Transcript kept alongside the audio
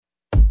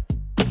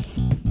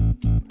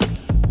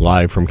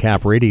Live from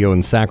Cap Radio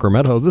in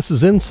Sacramento, this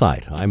is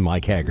Insight. I'm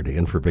Mike Haggerty,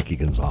 in for Vicki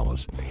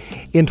Gonzalez.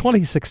 In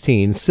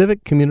 2016,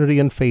 civic, community,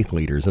 and faith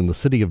leaders in the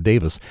city of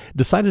Davis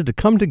decided to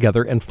come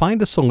together and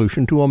find a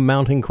solution to a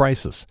mounting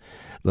crisis.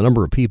 The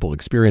number of people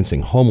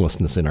experiencing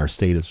homelessness in our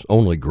state has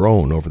only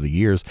grown over the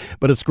years,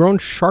 but it's grown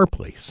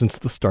sharply since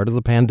the start of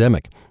the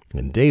pandemic,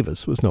 and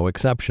Davis was no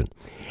exception.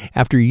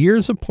 After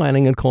years of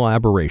planning and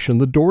collaboration,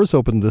 the doors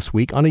opened this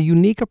week on a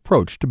unique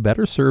approach to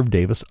better serve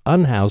Davis'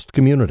 unhoused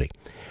community.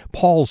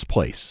 Paul's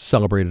Place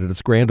celebrated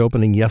its grand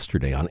opening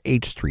yesterday on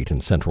H Street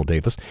in Central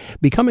Davis,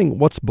 becoming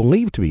what's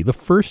believed to be the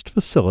first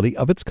facility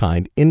of its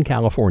kind in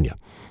California.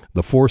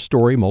 The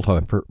 4-story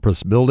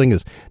multi-purpose building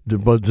is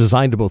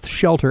designed to both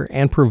shelter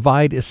and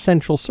provide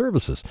essential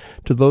services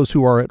to those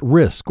who are at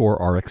risk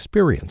or are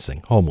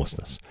experiencing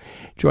homelessness.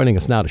 Joining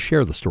us now to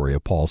share the story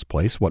of Paul's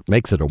Place, what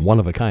makes it a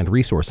one-of-a-kind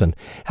resource, and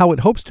how it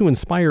hopes to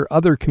inspire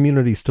other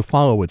communities to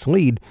follow its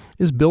lead,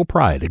 is Bill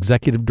Pride,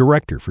 Executive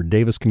Director for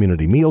Davis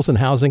Community Meals and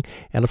Housing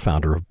and a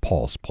founder of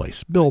Paul's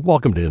Place. Bill,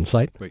 welcome to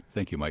Insight. Great.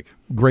 Thank you, Mike.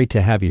 Great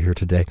to have you here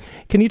today.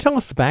 Can you tell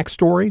us the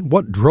backstory?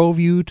 What drove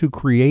you to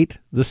create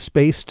this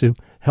space to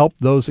help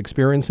those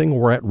experiencing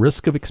or at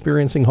risk of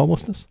experiencing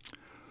homelessness?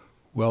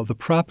 Well, the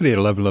property at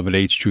 1111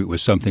 H Street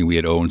was something we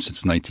had owned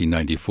since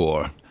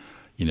 1994.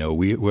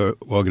 We're an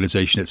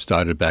organization that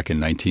started back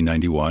in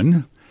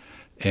 1991.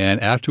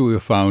 And after we were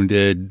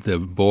founded, the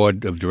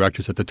board of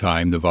directors at the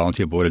time, the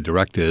volunteer board of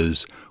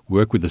directors,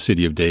 worked with the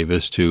city of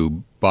Davis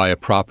to buy a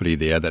property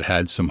there that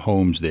had some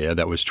homes there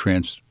that was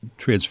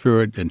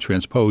transferred and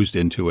transposed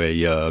into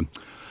a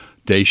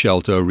day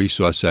shelter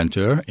resource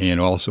center and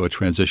also a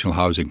transitional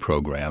housing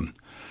program.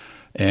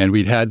 And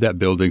we'd had that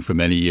building for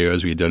many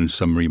years. We'd done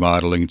some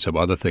remodeling, some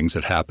other things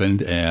that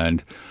happened.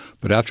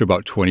 But after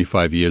about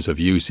 25 years of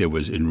use, it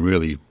was in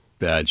really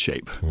bad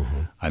shape.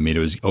 Mm-hmm. I mean, it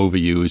was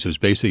overused. It was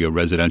basically a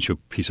residential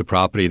piece of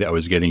property that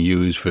was getting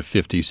used for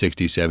 50,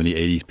 60, 70,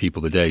 80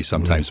 people a day,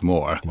 sometimes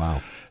more.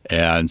 Wow.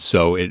 And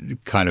so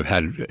it kind of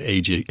had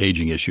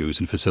aging issues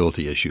and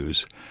facility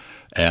issues.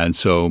 And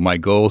so my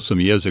goal some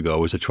years ago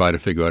was to try to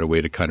figure out a way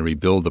to kind of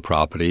rebuild the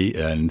property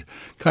and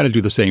kind of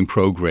do the same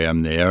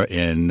program there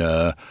in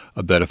a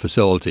better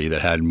facility that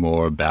had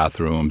more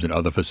bathrooms and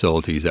other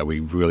facilities that we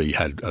really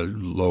had a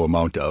low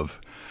amount of.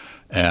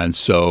 And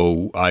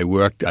so I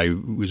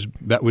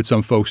met with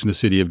some folks in the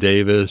city of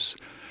Davis,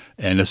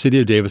 and the city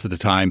of Davis at the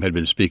time had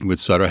been speaking with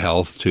Sutter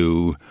Health,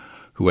 who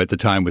at the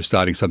time was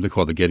starting something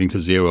called the Getting to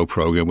Zero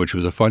program, which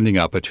was a funding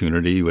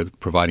opportunity with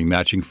providing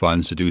matching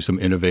funds to do some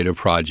innovative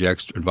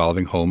projects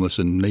involving homeless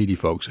and needy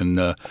folks in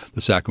the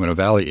Sacramento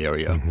Valley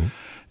area. Mm-hmm.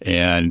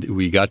 And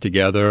we got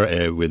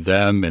together with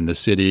them and the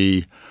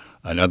city,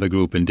 another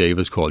group in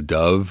Davis called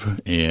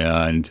Dove,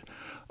 and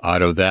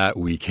out of that,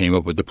 we came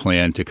up with the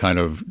plan to kind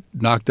of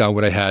knock down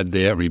what I had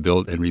there and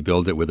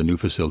rebuild it with a new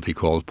facility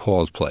called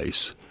Paul's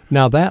Place.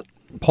 Now, that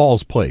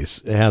Paul's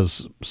Place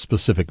has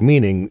specific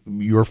meaning.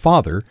 Your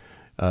father,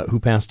 who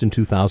passed in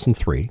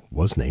 2003,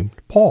 was named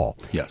Paul.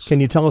 Yes. Can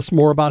you tell us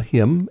more about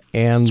him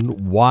and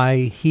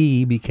why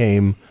he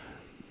became,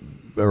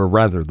 or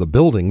rather the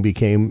building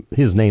became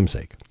his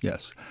namesake?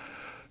 Yes.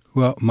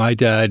 Well, my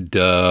dad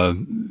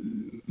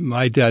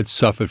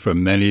suffered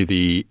from many of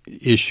the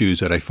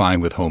issues that I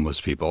find with homeless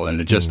people. And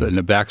and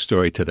the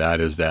backstory to that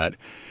is that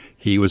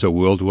he was a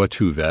World War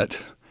II vet.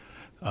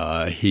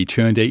 He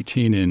turned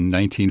 18 in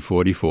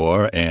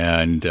 1944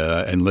 and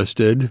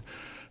enlisted.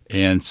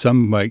 And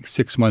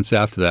 6 months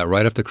after that,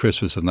 right after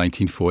Christmas of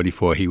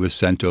 1944, he was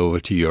sent over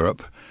to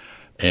Europe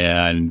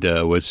and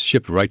was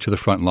shipped right to the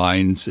front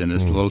lines in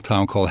this little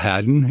town called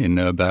Haddon in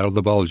the Battle of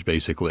the Bulge,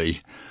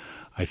 basically.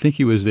 I think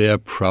he was there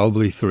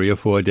probably 3 or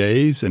 4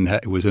 days and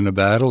was in a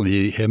battle.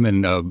 Him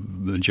and the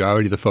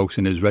majority of the folks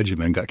in his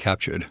regiment got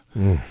captured.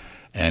 Mm.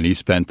 And he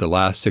spent the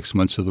last 6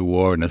 months of the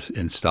war in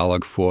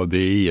Stalag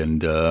 4B,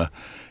 and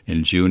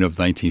in June of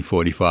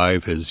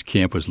 1945, his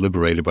camp was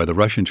liberated by the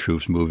Russian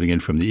troops moving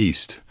in from the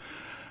east.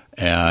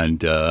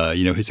 And,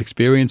 his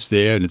experience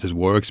there and his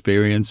war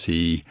experience,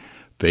 he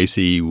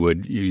basically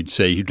you'd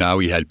say now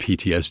he had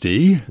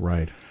PTSD.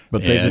 Right.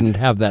 But they didn't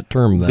have that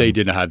term then. They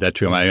didn't have that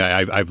term.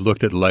 I've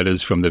looked at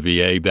letters from the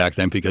VA back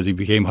then because he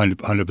became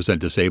 100%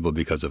 disabled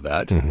because of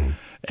that. Mm-hmm.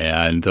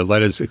 And the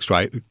letters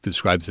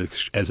described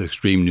it as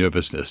extreme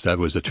nervousness. That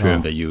was the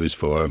term they used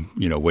for,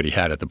 what he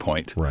had at the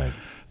point. Right.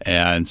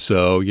 And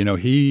so,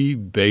 he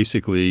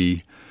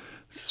basically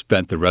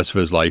spent the rest of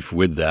his life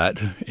with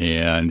that.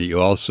 And he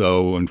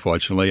also,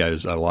 unfortunately,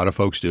 as a lot of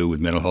folks do with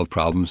mental health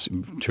problems,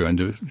 turned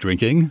to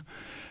drinking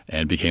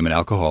and became an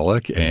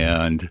alcoholic. Mm-hmm.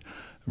 And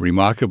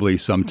remarkably,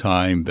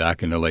 sometime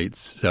back in the late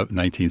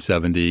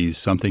 1970s,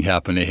 something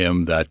happened to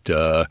him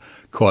that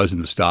caused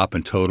him to stop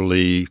and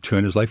totally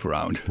turn his life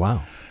around.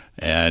 Wow.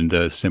 And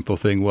the simple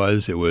thing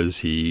was,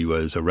 he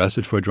was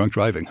arrested for drunk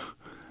driving.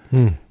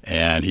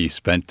 And he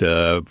spent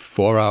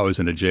 4 hours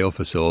in a jail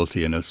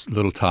facility in a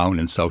little town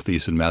in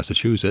southeastern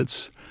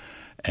Massachusetts.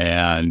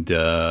 And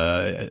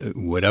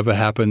whatever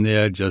happened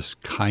there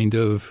just kind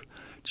of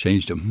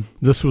changed him.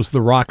 This was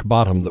the rock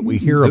bottom that we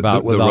hear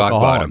about with alcoholics.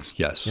 Rock bottom,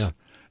 yes. Yeah.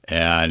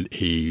 and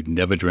he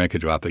never drank a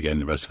drop again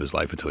the rest of his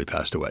life until he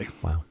passed away.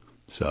 Wow.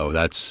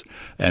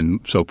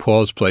 So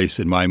Paul's Place,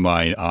 in my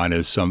mind,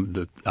 honors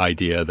the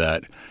idea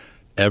that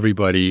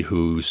everybody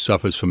who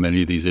suffers from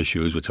any of these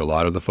issues, which a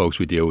lot of the folks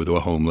we deal with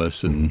are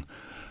homeless and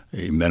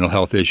mental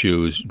health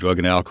issues, drug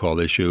and alcohol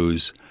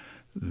issues,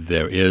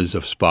 there is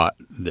a spot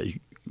that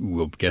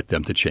will get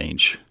them to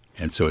change.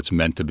 And so it's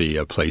meant to be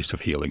a place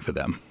of healing for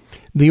them.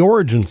 The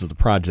origins of the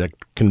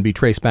project can be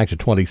traced back to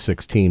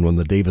 2016 when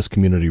the Davis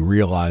community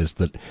realized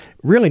that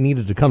really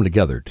needed to come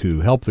together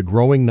to help the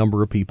growing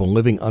number of people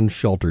living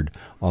unsheltered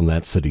on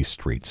that city's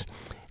streets.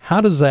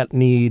 How does that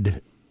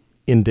need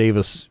in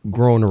Davis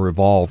grown or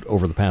evolved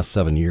over the past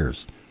 7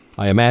 years?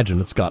 I imagine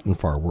it's gotten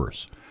far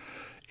worse.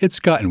 It's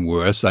gotten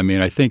worse. I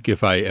mean, I think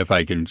if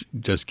I can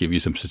just give you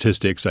some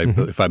statistics,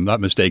 if I'm not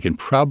mistaken,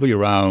 probably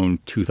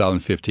around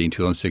 2015,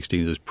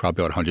 2016, there's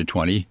probably about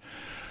 120.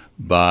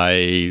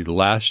 By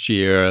last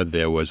year,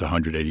 there was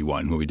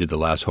 181 when we did the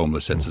last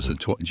homeless census in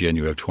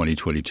January of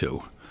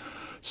 2022.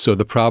 So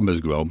the problem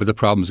has grown, but the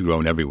problem has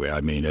grown everywhere.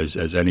 I mean,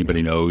 as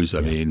anybody knows,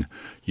 I mean,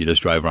 you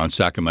just drive around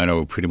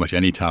Sacramento, pretty much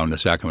any town in the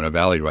Sacramento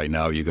Valley right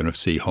now, you're going to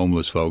see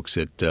homeless folks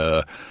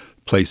at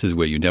places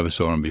where you never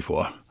saw them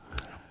before.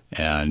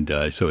 And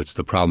so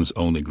the problem's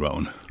only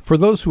grown. For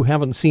those who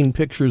haven't seen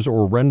pictures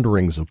or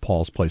renderings of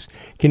Paul's Place,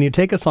 can you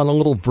take us on a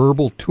little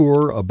verbal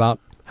tour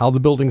about how the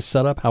building's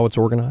set up, how it's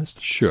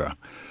organized? Sure.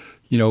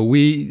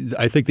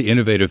 I think the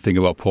innovative thing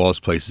about Paul's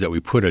Place is that we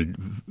put a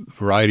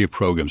variety of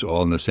programs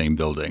all in the same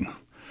building.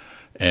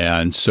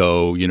 And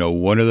so,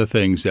 one of the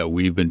things that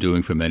we've been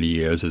doing for many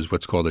years is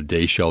what's called a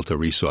Day Shelter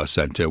Resource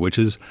Center, which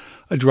is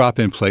a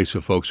drop-in place for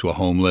folks who are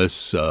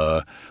homeless.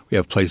 We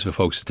have places for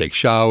folks to take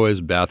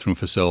showers, bathroom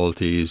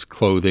facilities,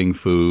 clothing,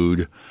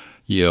 food,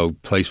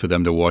 place for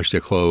them to wash their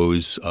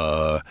clothes.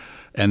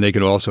 And they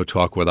can also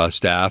talk with our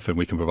staff, and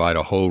we can provide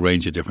a whole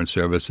range of different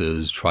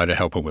services, try to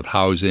help them with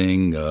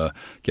housing,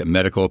 get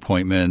medical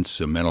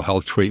appointments, mental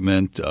health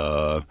treatment,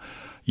 a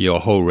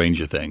whole range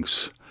of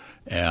things.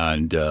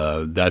 And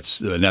that's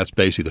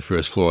basically the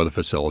first floor of the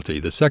facility.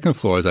 The second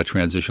floor is our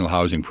transitional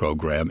housing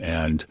program.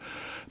 And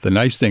the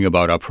nice thing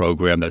about our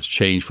program that's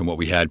changed from what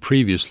we had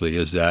previously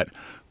is that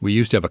we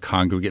used to have a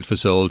congregate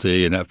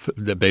facility, and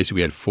that basically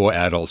we had 4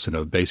 adults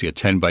in basically a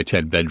 10 by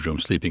 10 bedroom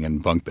sleeping in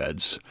bunk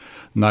beds.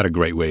 Not a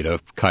great way to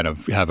kind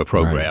of have a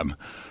program. Right.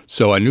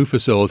 So our new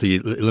facility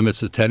limits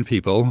to 10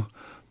 people,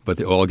 but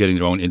they're all getting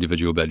their own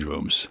individual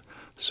bedrooms.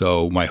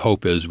 So my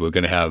hope is we're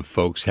going to have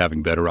folks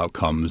having better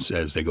outcomes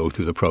as they go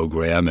through the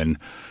program. And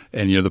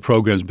the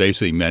program is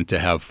basically meant to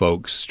have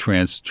folks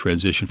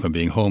transition from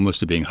being homeless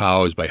to being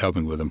housed by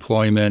helping with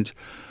employment,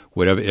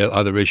 whatever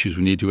other issues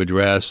we need to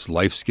address,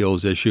 life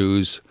skills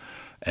issues,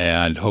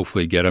 and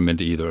hopefully get them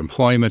into either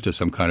employment or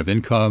some kind of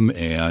income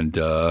and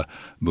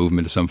move them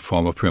into some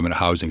form of permanent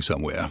housing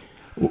somewhere.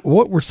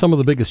 What were some of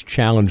the biggest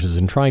challenges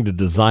in trying to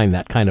design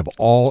that kind of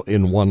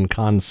all-in-one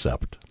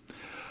concept?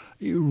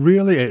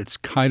 Really, it's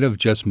kind of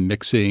just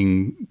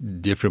mixing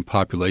different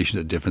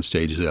populations at different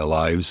stages of their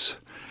lives.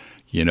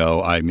 The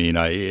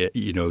 3rd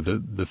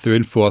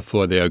and 4th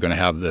floor, they are going to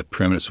have the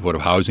permanent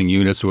supportive housing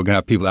units. So we're going to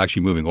have people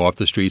actually moving off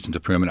the streets into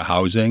permanent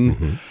housing.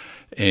 Mm-hmm.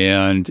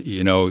 And,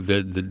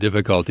 the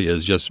difficulty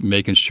is just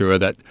making sure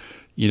that,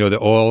 they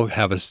all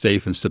have a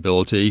safe and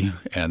stability.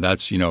 And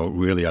that's,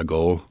 really our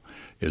goal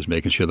is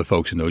making sure the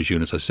folks in those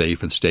units are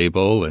safe and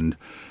stable. And,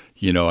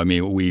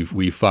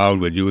 we've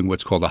found we're doing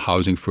what's called a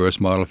housing first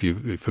model, if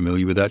you're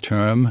familiar with that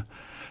term.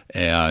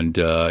 And,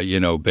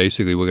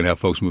 basically we're going to have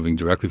folks moving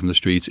directly from the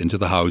streets into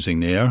the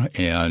housing there.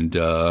 And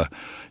that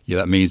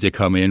means they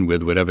come in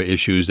with whatever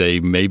issues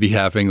they may be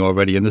having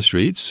already in the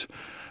streets.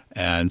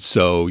 And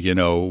so,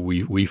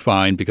 we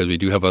find, because we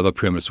do have other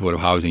permanent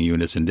supportive housing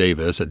units in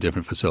Davis at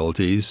different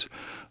facilities,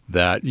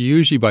 that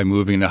usually by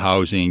moving the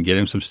housing,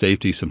 getting some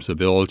safety, some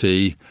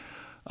stability,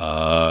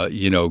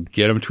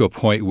 get them to a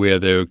point where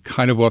they're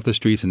kind of off the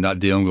streets and not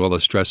dealing with all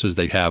the stresses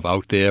they have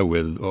out there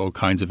with all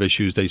kinds of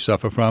issues they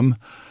suffer from,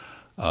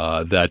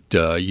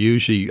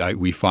 usually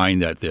we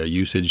find that their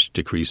usage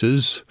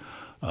decreases.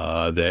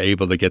 They're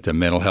able to get their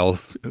mental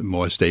health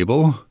more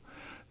stable,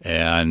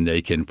 and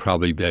they can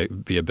probably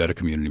be a better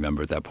community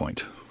member at that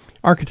point.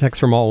 Architects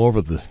from all over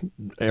the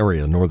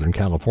area, Northern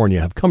California,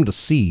 have come to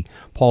see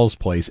Paul's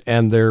Place,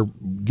 and they're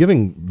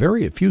giving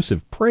very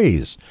effusive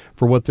praise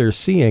for what they're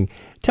seeing.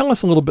 Tell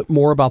us a little bit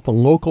more about the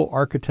local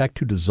architect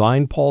who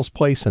designed Paul's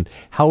Place and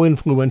how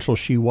influential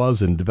she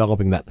was in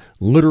developing that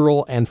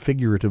literal and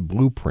figurative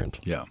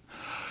blueprint. Yeah.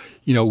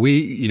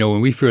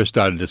 When we first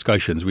started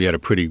discussions, we had a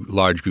pretty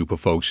large group of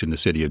folks in the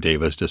city of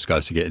Davis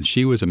discussing it, and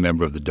she was a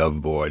member of the Dove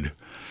Board,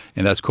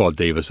 and that's called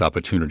Davis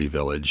Opportunity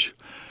Village.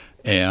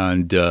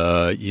 And,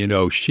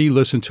 she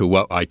listened to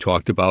what I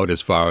talked about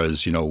as far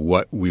as,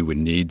 what we would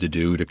need to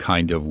do to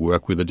kind of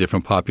work with the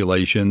different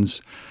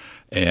populations.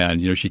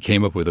 And, she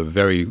came up with a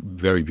very,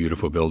 very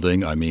beautiful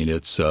building. I mean,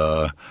 it's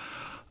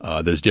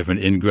there's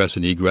different ingress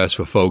and egress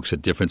for folks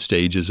at different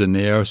stages in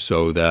there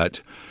so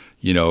that,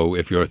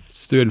 if you're a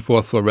 3rd and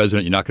 4th floor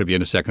resident, you're not going to be on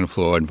the 2nd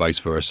floor and vice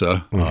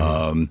versa.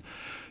 Mm-hmm.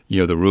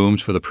 the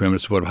rooms for the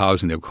permanent supportive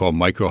housing, they're called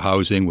micro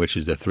housing, which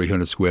is the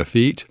 300 square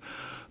feet,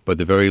 but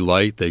they're very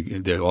light.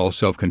 They're all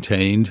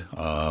self-contained.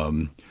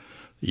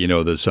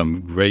 There's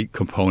some great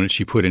components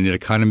she put in there to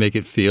kind of make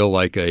it feel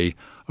like a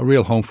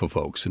real home for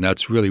folks. And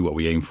that's really what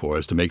we aim for,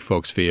 is to make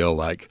folks feel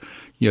like,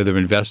 they're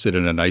invested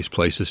in a nice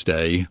place to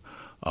stay.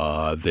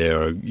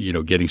 They're,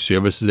 getting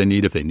services they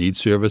need if they need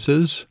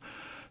services,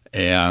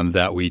 and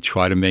that we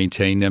try to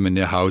maintain them in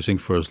their housing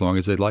for as long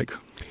as they'd like.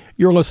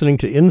 You're listening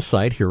to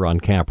Insight here on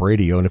Cap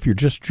Radio, and if you're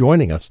just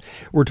joining us,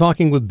 we're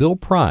talking with Bill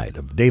Pride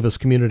of Davis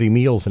Community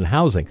Meals and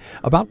Housing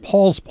about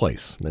Paul's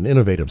Place, an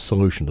innovative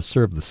solution to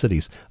serve the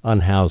city's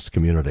unhoused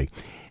community.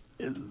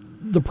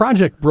 The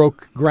project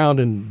broke ground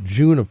in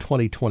June of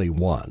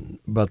 2021,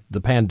 but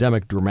the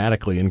pandemic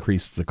dramatically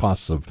increased the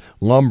costs of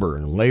lumber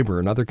and labor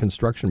and other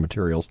construction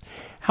materials.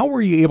 How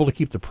were you able to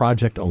keep the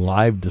project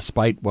alive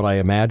despite what I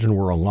imagine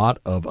were a lot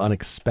of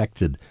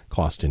unexpected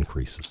cost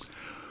increases?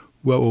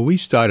 Well, when we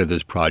started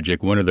this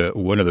project, one of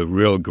the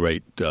real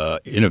great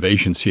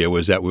innovations here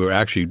was that we were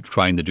actually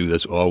trying to do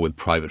this all with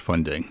private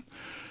funding.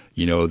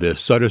 The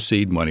Sutter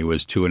seed money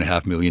was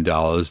 $2.5 million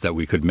that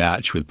we could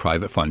match with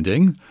private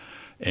funding.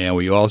 And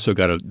we also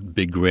got a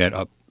big grant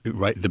up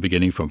right at the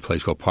beginning from a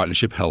place called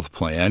Partnership Health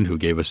Plan, who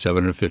gave us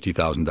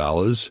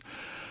 $750,000.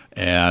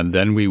 And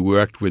then we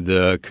worked with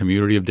the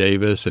community of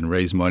Davis and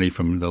raised money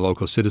from the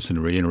local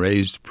citizenry and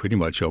raised pretty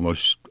much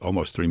almost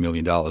 $3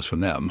 million from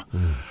them.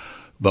 Mm.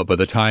 But by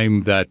the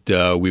time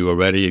that we were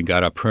ready and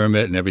got our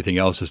permit and everything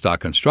else to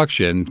start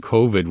construction,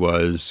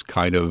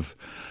 COVID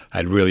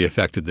had really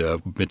affected the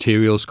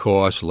materials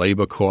costs,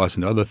 labor costs,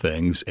 and other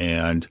things.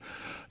 And,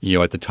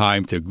 at the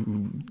time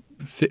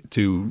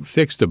to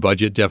fix the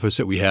budget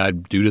deficit we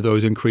had due to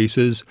those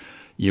increases,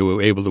 we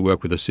were able to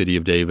work with the city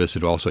of Davis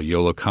and also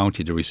Yolo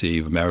County to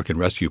receive American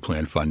Rescue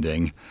Plan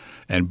funding.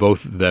 And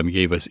both of them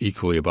gave us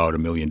equally about $1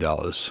 million.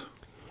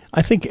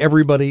 I think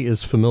everybody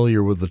is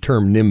familiar with the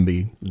term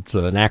NIMBY. It's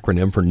an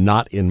acronym for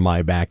Not in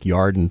My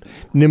Backyard, and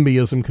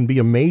NIMBYism can be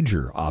a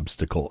major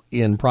obstacle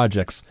in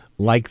projects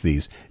like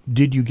these.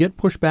 Did you get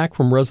pushback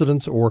from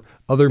residents or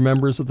other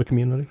members of the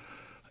community?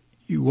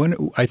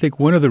 I think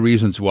one of the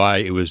reasons why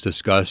it was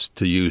discussed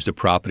to use the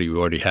property we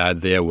already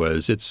had there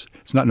was it's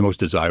not the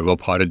most desirable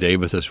part of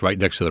Davis. It's right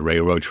next to the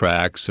railroad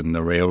tracks, and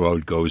the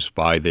railroad goes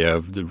by there.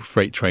 The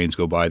freight trains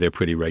go by there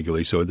pretty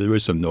regularly, so there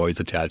is some noise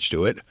attached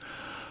to it.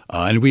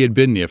 And we had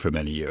been there for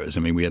many years. I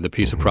mean, we had the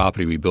piece of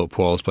property we built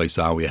Paul's Place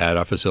on. We had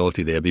our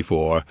facility there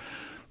before.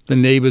 The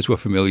neighbors were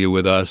familiar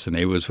with us. The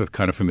neighbors were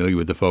kind of familiar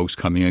with the folks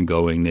coming and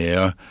going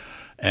there.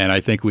 And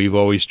I think we've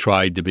always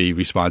tried to be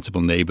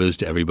responsible neighbors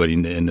to everybody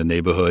in the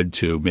neighborhood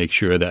to make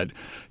sure that,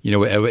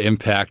 whatever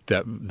impact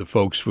that the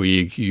folks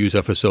we use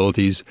our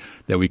facilities,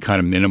 that we kind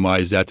of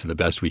minimize that to the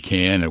best we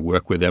can and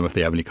work with them if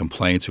they have any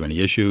complaints or any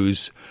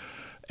issues.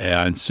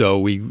 And so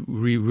we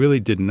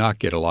really did not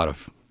get a lot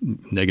of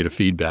negative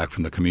feedback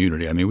from the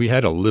community. I mean, we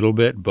had a little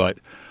bit, but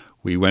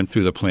we went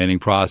through the planning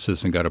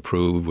process and got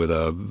approved with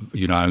a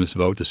unanimous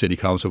vote. The city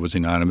council was a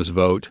unanimous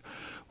vote.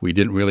 We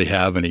didn't really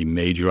have any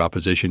major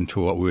opposition to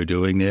what we were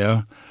doing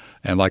there.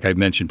 And like I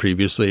mentioned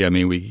previously, I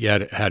mean, we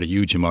had a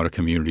huge amount of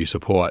community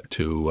support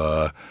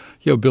to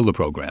build a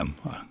program.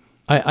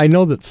 I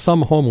know that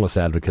some homeless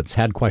advocates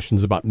had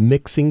questions about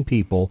mixing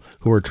people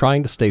who are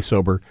trying to stay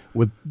sober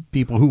with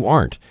people who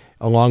aren't,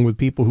 along with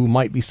people who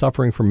might be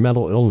suffering from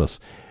mental illness.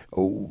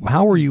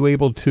 How are you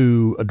able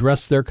to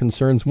address their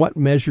concerns? What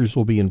measures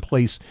will be in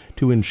place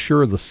to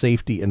ensure the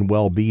safety and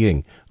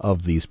well-being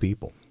of these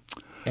people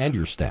and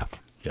your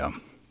staff? Yeah.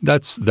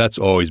 That's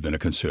always been a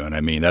concern. I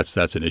mean, that's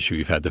an issue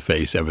we've had to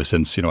face ever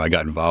since, I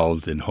got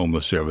involved in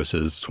homeless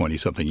services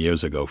 20-something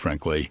years ago,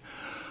 frankly.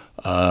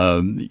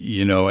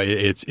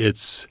 It's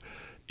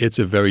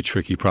a very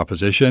tricky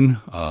proposition.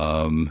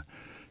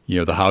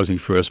 The Housing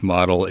First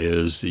model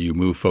is you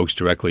move folks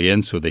directly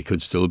in so they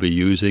could still be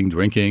using,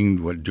 drinking,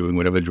 doing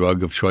whatever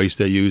drug of choice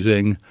they're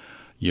using,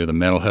 the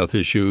mental health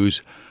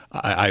issues.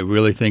 I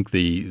really think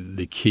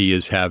the key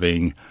is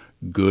having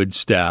good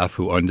staff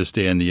who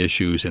understand the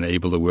issues and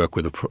able to work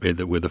with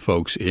the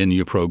folks in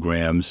your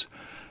programs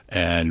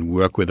and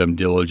work with them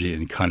diligently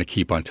and kind of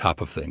keep on top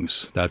of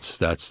things. That's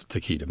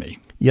the key to me.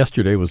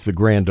 Yesterday was the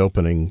grand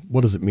opening.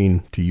 What does it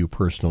mean to you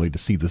personally to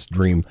see this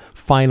dream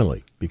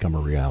finally become a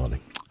reality?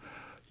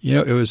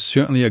 It was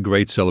certainly a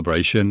great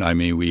celebration. I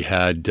mean, we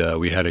had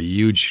a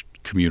huge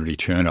community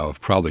turnout of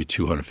probably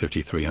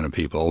 250, 300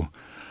 people,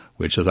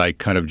 which, as I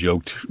kind of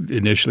joked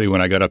initially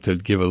when I got up to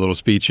give a little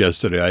speech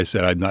yesterday, I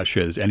said I'm not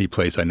sure there's any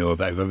place I know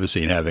of I've ever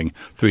seen having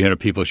 300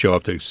 people show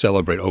up to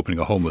celebrate opening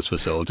a homeless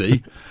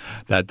facility.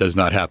 That does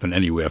not happen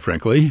anywhere,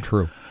 frankly.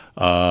 True.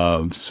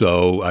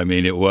 So, I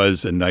mean, it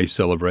was a nice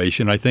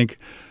celebration. I think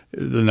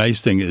the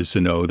nice thing is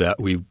to know that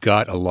we've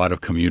got a lot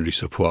of community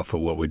support for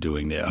what we're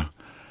doing there.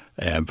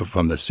 And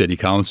from the city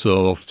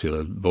council to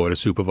the board of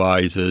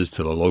supervisors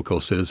to the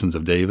local citizens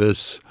of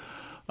Davis,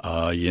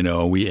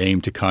 we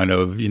aim to kind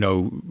of,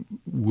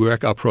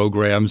 work our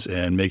programs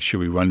and make sure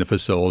we run the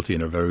facility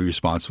in a very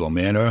responsible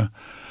manner.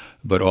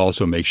 but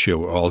also make sure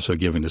we're also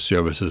giving the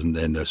services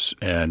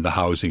and the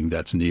housing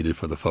that's needed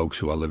for the folks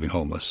who are living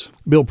homeless.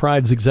 Bill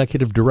Pride's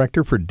Executive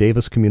Director for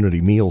Davis Community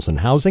Meals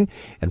and Housing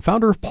and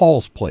founder of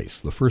Paul's Place,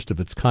 the first of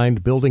its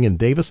kind building in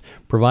Davis,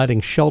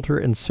 providing shelter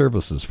and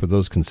services for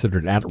those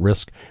considered at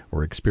risk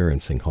or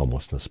experiencing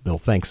homelessness. Bill,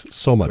 thanks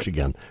so much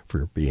again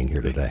for being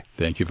here today.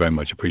 Thank you very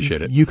much.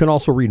 Appreciate it. You can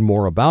also read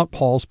more about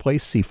Paul's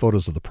Place, see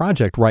photos of the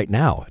project right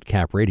now at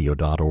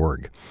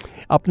capradio.org.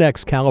 Up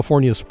next,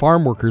 California's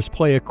farm workers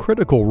play a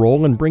critical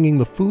role in bringing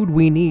the food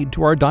we need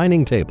to our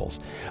dining tables.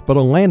 But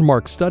a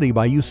landmark study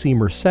by UC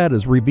Merced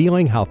is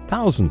revealing how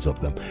thousands of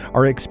them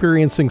are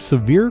experiencing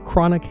severe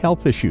chronic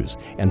health issues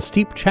and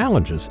steep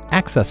challenges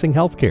accessing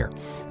health care.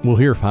 We'll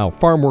hear how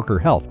farm worker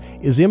health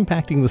is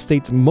impacting the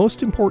state's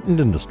most important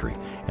industry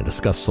and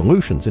discuss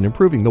solutions in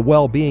improving the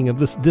well-being of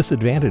this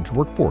disadvantaged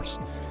workforce.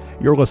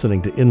 You're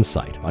listening to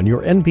Insight on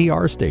your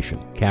NPR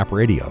station, Cap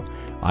Radio.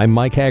 I'm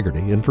Mike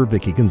Haggerty, in for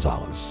Vicki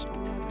Gonzalez.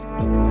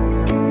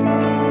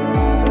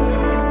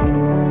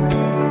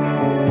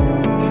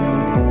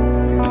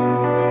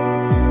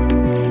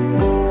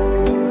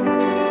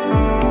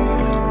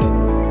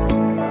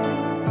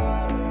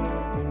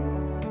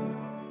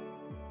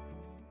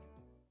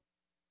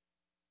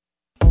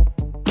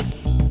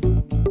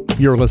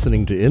 You're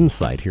listening to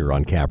Insight here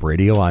on Cap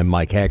Radio. I'm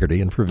Mike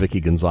Haggerty, and for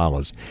Vicki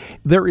Gonzalez.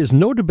 There is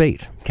no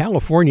debate.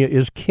 California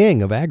is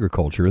king of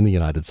agriculture in the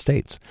United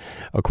States.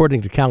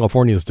 According to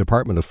California's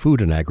Department of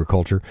Food and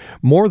Agriculture,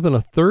 more than a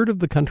third of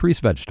the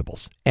country's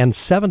vegetables and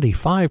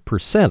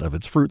 75% of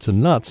its fruits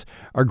and nuts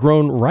are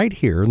grown right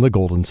here in the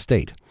Golden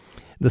State.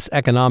 This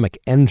economic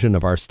engine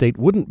of our state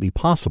wouldn't be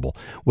possible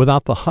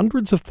without the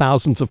hundreds of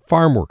thousands of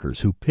farm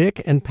workers who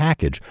pick and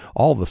package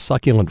all the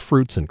succulent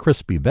fruits and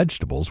crispy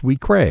vegetables we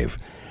crave.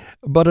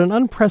 But an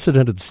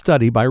unprecedented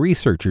study by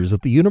researchers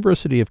at the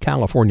University of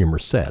California,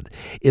 Merced,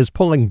 is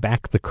pulling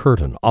back the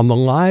curtain on the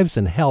lives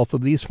and health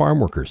of these farm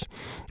workers,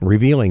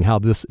 revealing how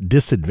this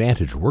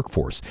disadvantaged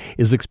workforce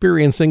is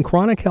experiencing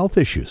chronic health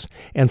issues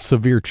and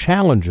severe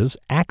challenges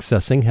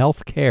accessing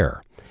health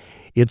care.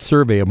 Its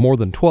survey of more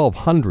than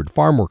 1,200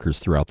 farm workers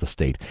throughout the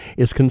state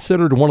is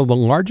considered one of the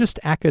largest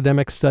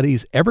academic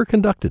studies ever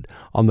conducted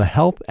on the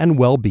health and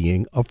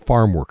well-being of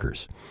farm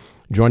workers.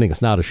 Joining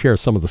us now to share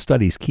some of the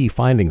study's key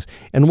findings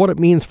and what it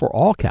means for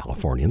all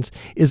Californians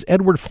is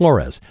Edward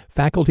Flores,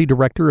 Faculty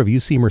Director of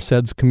UC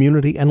Merced's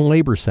Community and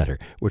Labor Center,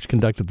 which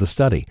conducted the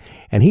study.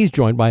 And he's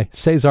joined by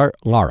Cesar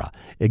Lara,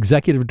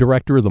 Executive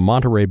Director of the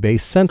Monterey Bay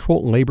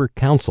Central Labor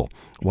Council,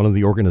 one of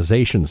the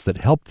organizations that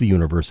helped the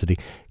university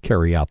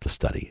carry out the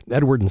study.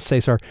 Edward and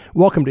Cesar,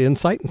 welcome to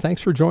Insight, and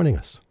thanks for joining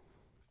us.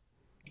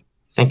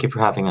 Thank you for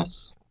having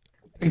us.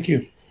 Thank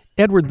you.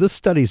 Edward, this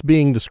study is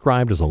being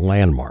described as a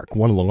landmark,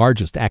 one of the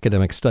largest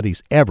academic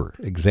studies ever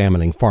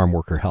examining farm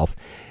worker health.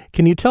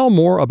 Can you tell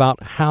more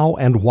about how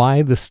and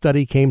why this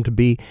study came to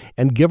be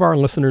and give our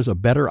listeners a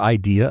better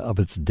idea of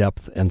its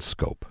depth and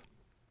scope?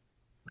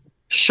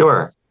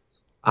 Sure.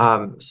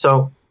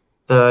 So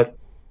the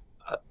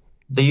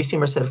UC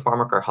Merced Farm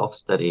Worker Health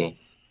Study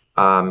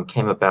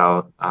came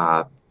about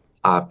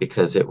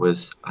because it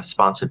was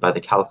sponsored by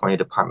the California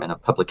Department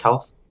of Public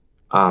Health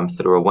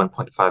through a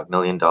 $1.5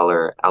 million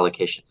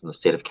allocation from the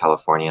state of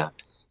California.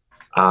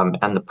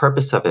 And the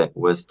purpose of it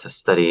was to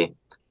study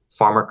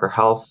farm worker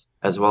health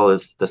as well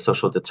as the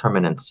social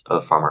determinants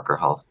of farm worker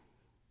health.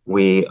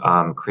 We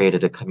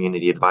created a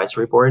community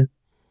advisory board,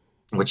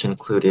 which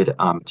included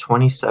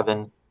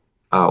 27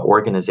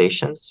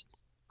 organizations,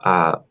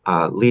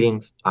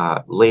 leading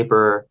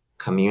labor,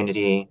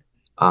 community,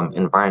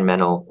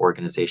 environmental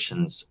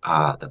organizations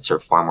that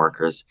serve farm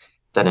workers,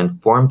 that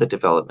informed the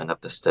development of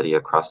the study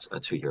across a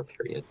 2-year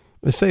period.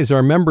 Ms.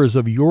 Cesar, members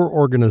of your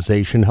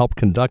organization helped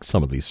conduct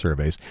some of these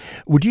surveys.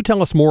 Would you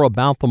tell us more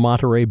about the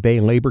Monterey Bay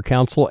Labor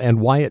Council and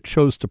why it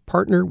chose to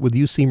partner with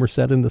UC Merced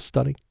in this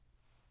study?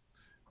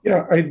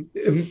 Yeah,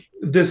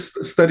 this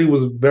study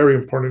was very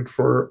important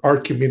for our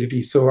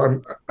community.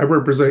 So I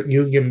represent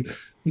union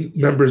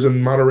members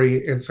in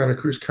Monterey and Santa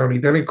Cruz County.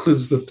 That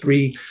includes the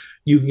 3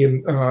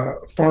 union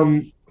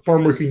farm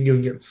working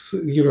unions.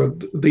 You know,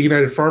 the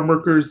United Farm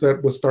Workers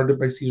that was started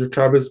by Cesar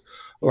Chavez,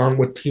 along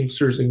with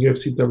Teamsters and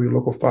UFCW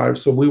Local 5.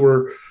 So we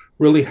were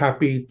really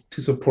happy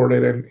to support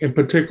it. And in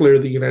particular,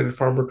 the United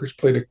Farm Workers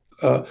played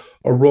a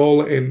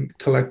role in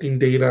collecting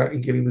data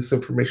and getting this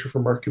information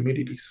from our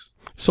communities.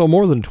 So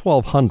more than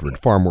 1,200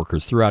 farm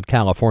workers throughout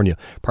California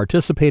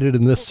participated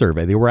in this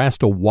survey. They were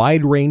asked a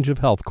wide range of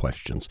health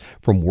questions,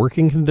 from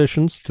working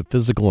conditions to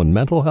physical and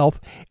mental health,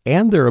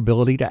 and their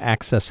ability to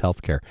access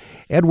health care.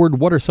 Edward,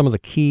 what are some of the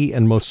key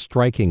and most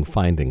striking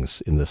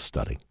findings in this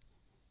study?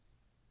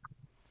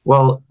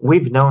 Well,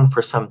 we've known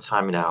for some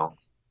time now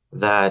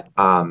that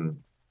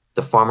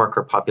the farm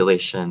worker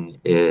population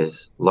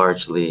is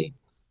largely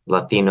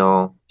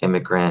Latino,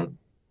 immigrant,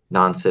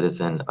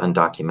 non-citizen,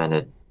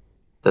 undocumented,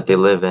 that they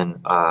live in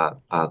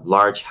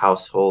large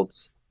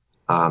households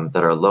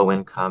that are low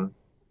income,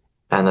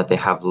 and that they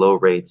have low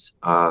rates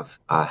of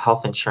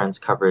health insurance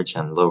coverage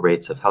and low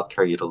rates of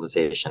healthcare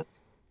utilization.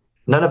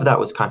 None of that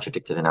was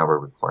contradicted in our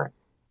report.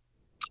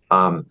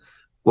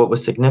 what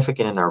was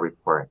significant in our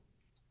report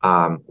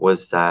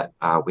was that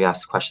we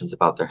asked questions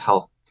about their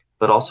health,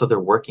 but also their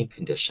working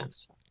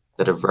conditions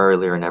that have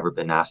rarely or never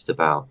been asked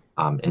about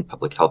in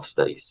public health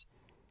studies.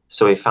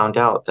 So we found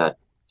out that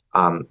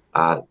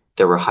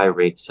there were high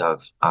rates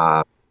of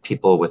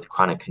people with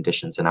chronic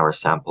conditions in our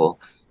sample,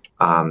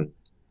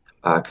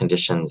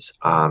 conditions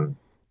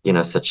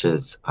such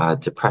as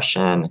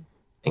depression,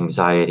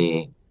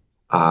 anxiety,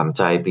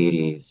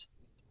 diabetes,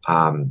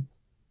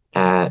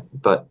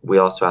 but we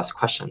also asked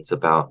questions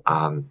about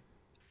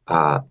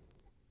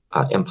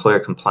employer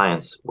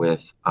compliance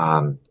with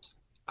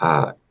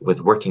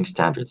working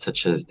standards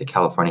such as the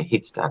California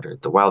heat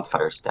standard, the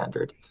wildfire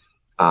standard,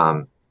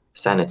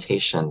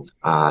 sanitation,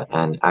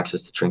 and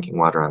access to drinking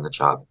water on the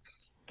job.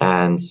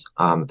 And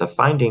the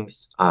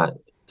findings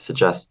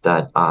suggest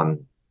that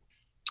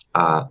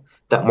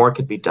that more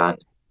could be done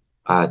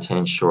to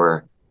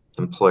ensure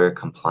employer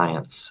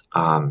compliance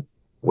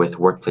with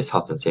workplace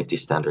health and safety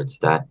standards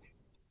that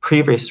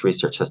previous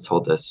research has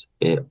told us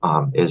it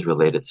is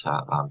related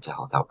to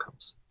health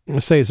outcomes.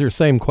 Cesar,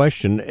 same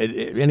question.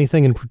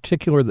 Anything in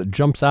particular that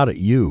jumps out at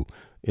you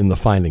in the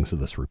findings of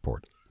this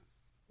report?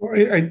 Well,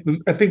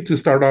 I think to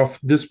start off,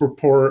 this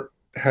report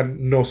had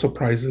no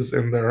surprises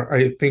in there.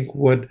 I think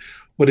what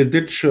it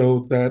did show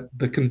that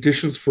the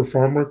conditions for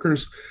farm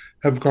workers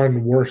have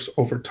gotten worse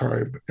over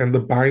time, and the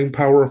buying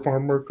power of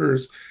farm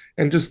workers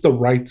and just the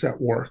rights at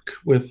work,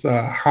 with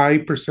a high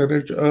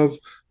percentage of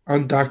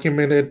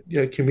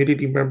undocumented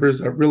community members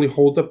that really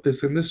hold up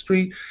this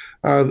industry.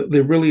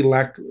 They really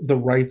lack the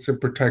rights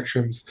and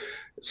protections.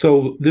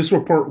 So this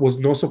report was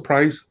no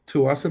surprise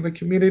to us in the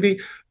community,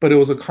 but it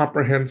was a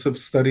comprehensive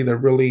study that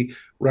really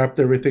wrapped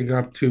everything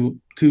up to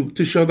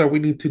show that we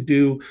need to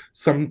do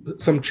some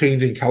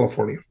change in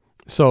California.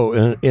 So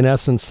in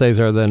essence,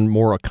 Cesar, then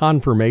more a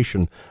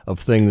confirmation of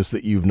things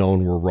that you've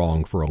known were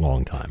wrong for a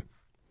long time.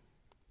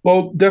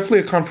 Well, definitely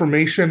a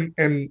confirmation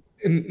and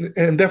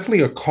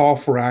definitely a call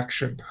for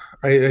action.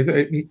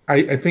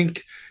 I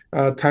think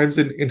times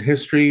in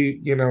history,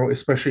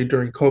 especially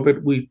during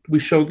COVID, we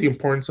showed the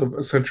importance of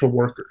essential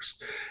workers,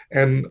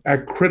 and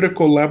at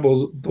critical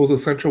levels, those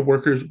essential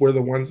workers were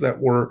the ones that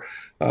were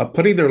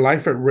putting their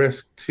life at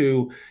risk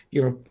to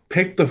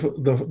pick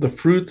the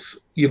fruits,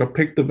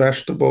 pick the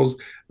vegetables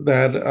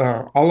that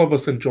all of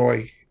us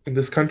enjoy in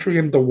this country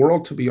and the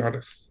world, to be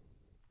honest.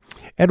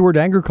 Edward,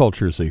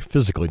 agriculture is a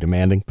physically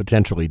demanding,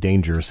 potentially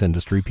dangerous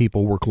industry.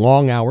 People work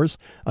long hours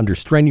under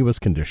strenuous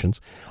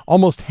conditions.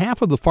 Almost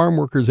half of the farm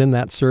workers in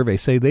that survey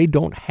say they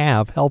don't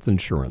have health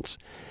insurance.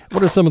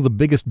 What are some of the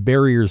biggest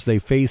barriers they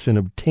face in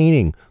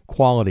obtaining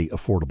quality,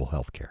 affordable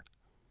health care?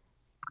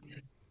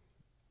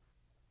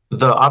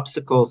 The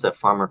obstacles that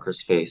farm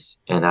workers face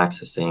in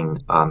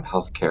accessing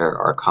health care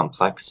are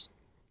complex.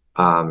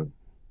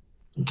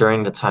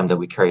 During the time that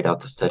we carried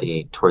out the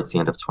study towards the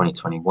end of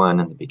 2021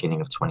 and the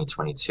beginning of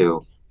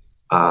 2022,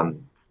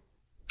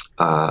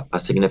 a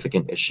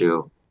significant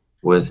issue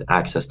was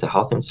access to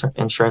health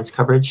insurance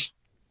coverage.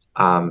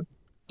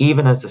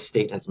 Even as the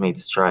state has made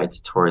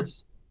strides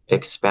towards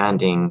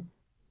expanding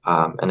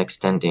and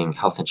extending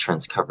health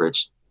insurance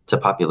coverage to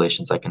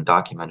populations like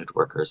undocumented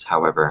workers,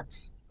 however,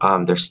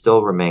 there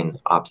still remain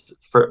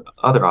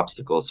other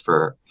obstacles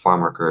for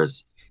farm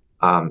workers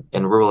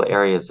in rural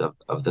areas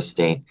of the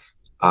state.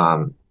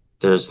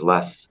 There's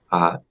less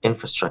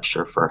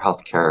infrastructure for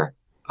healthcare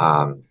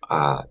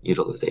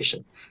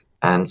utilization.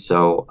 And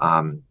so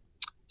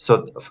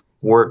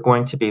we're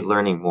going to be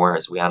learning more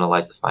as we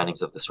analyze the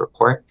findings of this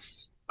report,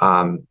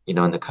 in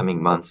the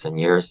coming months and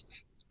years.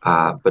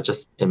 But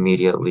just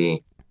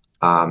immediately,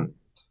 one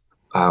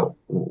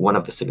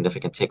of the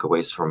significant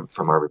takeaways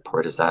from our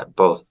report is that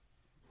both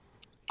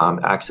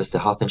access to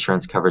health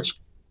insurance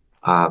coverage,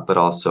 but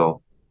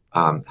also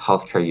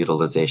healthcare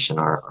utilization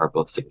are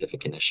both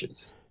significant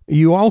issues.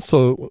 You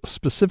also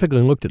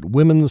specifically looked at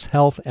women's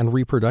health and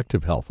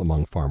reproductive health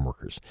among farm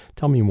workers.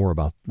 Tell me more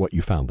about what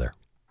you found there.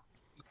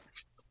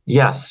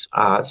 Yes.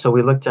 So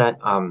we looked at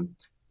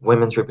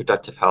women's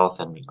reproductive health,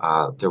 and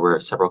there were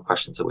several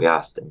questions that we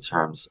asked in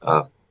terms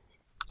of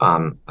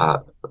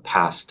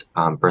past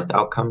birth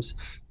outcomes.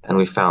 And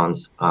we found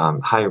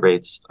high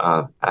rates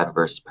of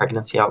adverse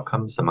pregnancy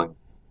outcomes among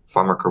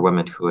farm worker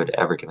women who had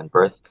ever given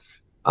birth.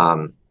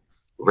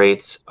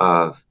 Rates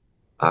of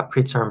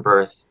preterm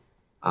birth,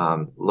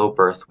 low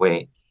birth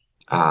weight,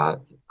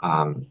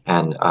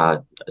 and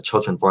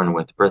children born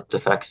with birth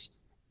defects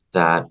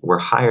that were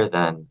higher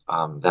than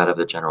that of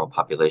the general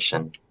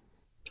population.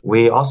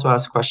 We also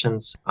asked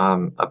questions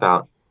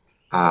about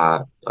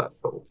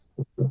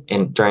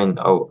during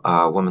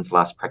a woman's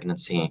last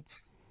pregnancy,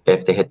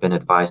 if they had been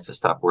advised to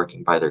stop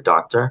working by their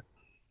doctor,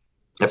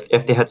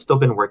 if they had still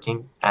been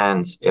working,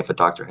 and if a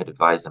doctor had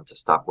advised them to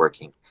stop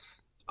working,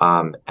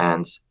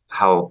 and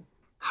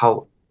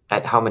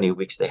at how many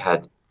weeks they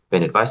had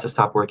been advised to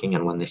stop working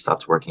and when they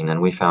stopped working.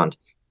 And we found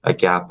a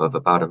gap of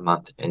about a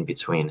month in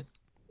between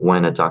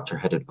when a doctor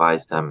had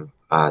advised them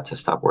to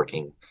stop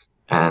working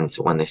and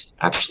when they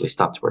actually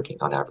stopped working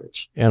on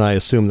average. And I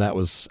assume that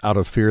was out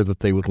of fear that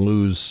they would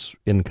lose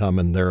income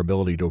and their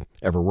ability to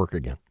ever work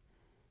again.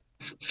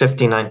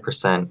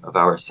 59% of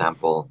our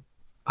sample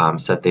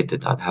said they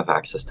did not have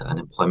access to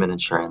unemployment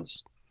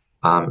insurance,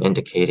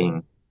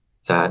 indicating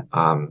that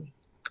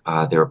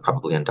they were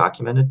probably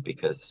undocumented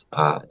because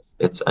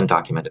it's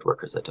undocumented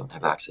workers that don't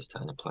have access to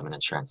unemployment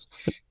insurance.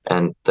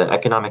 And the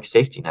economic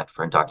safety net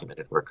for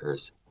undocumented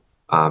workers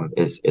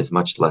is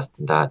much less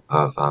than that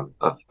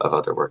of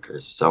other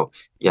workers. So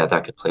yeah,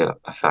 that could play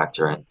a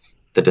factor in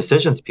the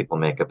decisions people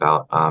make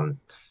about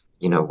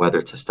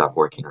whether to stop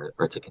working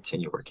or to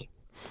continue working.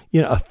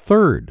 A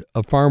third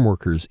of farm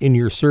workers in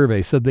your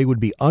survey said they would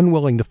be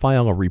unwilling to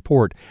file a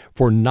report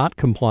for not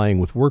complying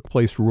with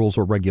workplace rules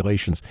or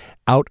regulations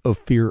out of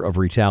fear of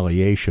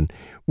retaliation.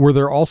 Were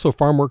there also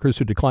farm workers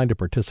who declined to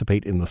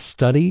participate in the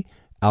study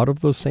out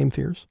of those same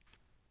fears?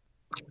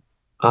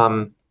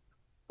 I'm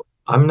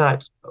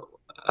not.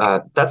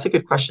 That's a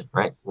good question,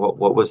 right?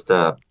 What was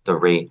the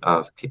rate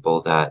of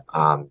people that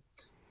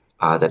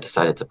that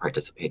decided to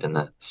participate in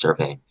the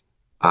survey?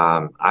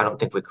 I don't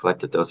think we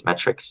collected those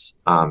metrics.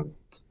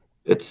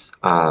 It's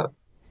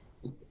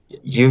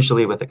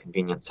usually with a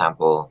convenience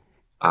sample,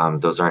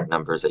 those aren't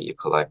numbers that you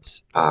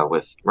collect.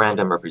 With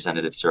random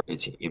representative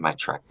surveys, you might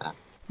track that.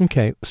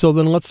 Okay, so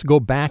then let's go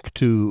back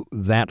to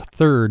that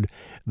third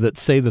that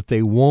say that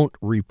they won't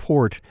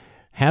report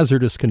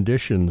hazardous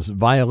conditions,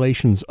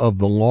 violations of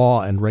the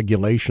law and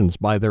regulations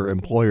by their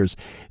employers.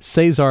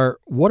 Cesar,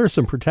 what are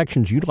some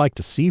protections you'd like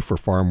to see for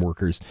farm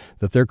workers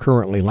that they're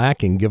currently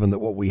lacking, given that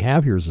what we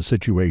have here is a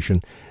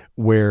situation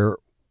where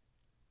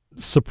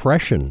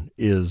suppression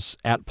is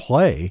at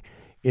play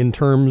in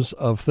terms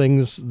of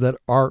things that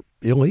are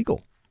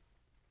illegal?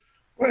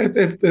 Well,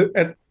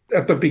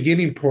 at the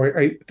beginning point,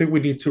 I think we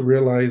need to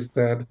realize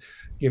that,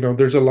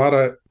 there's a lot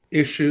of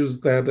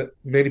issues that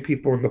many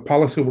people in the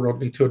policy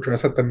world need to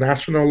address at the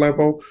national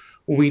level.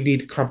 We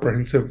need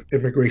comprehensive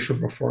immigration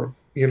reform.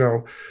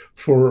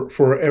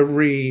 For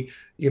every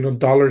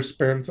dollar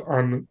spent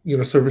on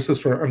services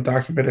for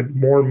undocumented,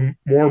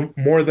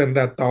 more than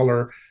that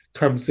dollar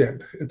comes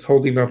in. It's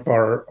holding up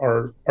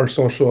our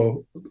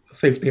social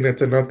safety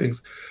nets and other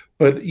things.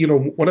 But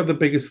one of the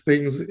biggest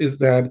things is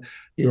that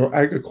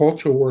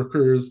agricultural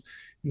workers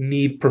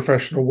need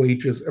professional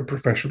wages and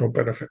professional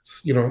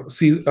benefits.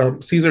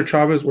 Cesar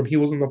Chavez, when he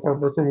was in the farm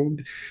worker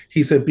movement,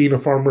 he said being a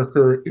farm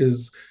worker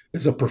is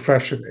a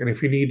profession, and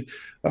if you need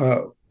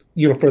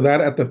for that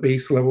at the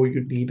base level,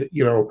 you need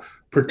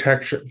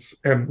protections.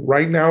 And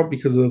right now,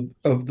 because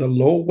of the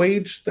low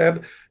wage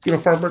that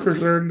farm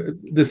workers earn,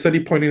 the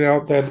study pointed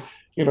out that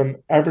an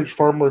average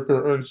farm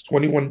worker earns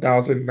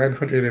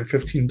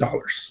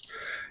 $21,915.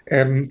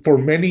 And for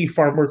many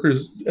farm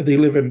workers, they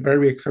live in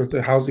very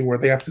expensive housing where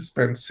they have to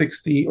spend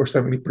 60 or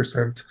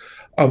 70%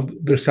 of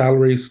their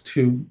salaries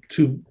to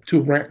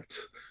rent,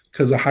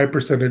 because a high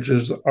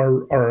percentages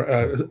are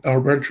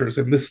renters.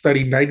 In this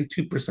study,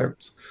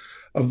 92%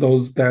 of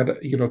those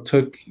that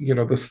took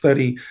the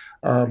study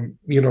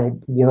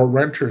were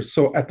renters.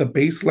 So at the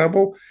base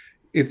level,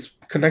 it's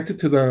connected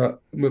to the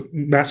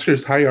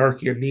master's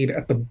hierarchy of need.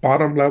 At the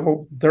bottom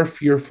level, they're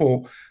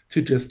fearful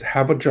to just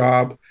have a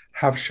job,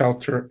 have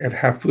shelter, and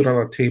have food on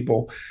the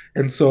table.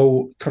 And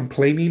so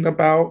complaining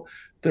about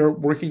their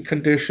working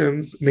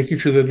conditions, making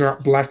sure they're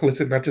not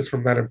blacklisted, not just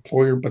from that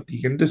employer, but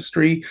the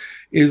industry,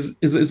 is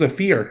a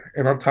fear.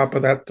 And on top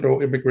of that,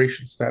 throw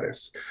immigration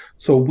status.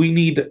 So we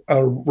need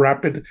a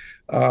rapid,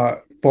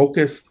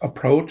 focused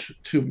approach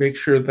to make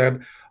sure that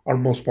our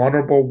most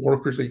vulnerable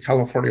workers in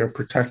California are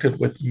protected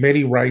with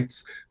many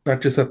rights,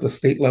 not just at the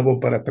state level,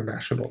 but at the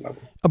national level.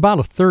 About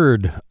a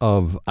third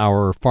of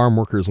our farm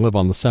workers live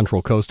on the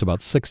Central Coast. About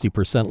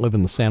 60% live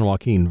in the San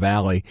Joaquin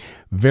Valley.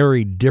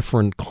 Very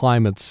different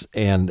climates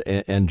and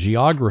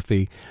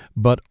geography.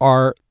 But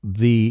are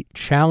the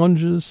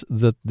challenges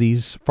that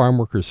these farm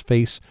workers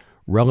face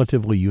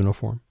relatively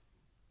uniform?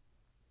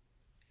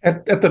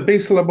 At the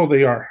base level,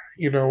 they are.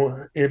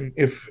 And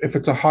if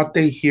it's a hot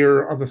day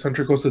here on the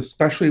Central Coast,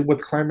 especially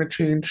with climate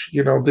change,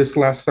 this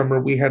last summer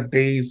we had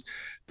days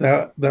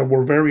that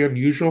were very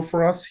unusual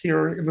for us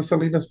here in the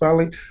Salinas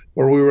Valley,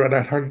 where we were at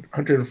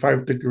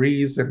 105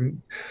 degrees,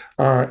 and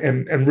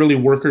really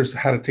workers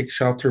had to take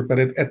shelter. But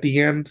at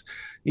the end,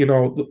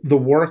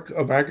 the work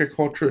of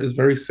agriculture is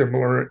very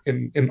similar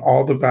in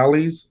all the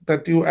valleys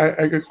that do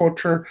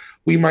agriculture.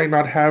 We might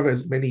not have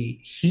as many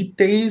heat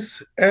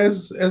days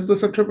as the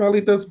Central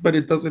Valley does, but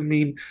it doesn't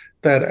mean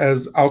that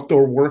as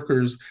outdoor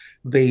workers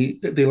they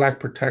lack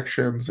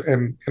protections,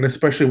 and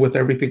especially with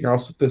everything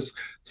else that this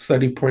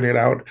study pointed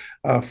out,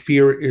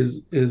 fear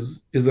is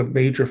a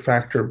major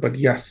factor. But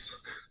yes,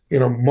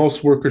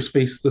 most workers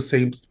face the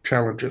same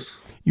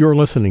challenges. You're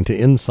listening to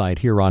Insight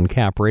here on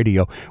Cap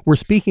Radio. We're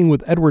speaking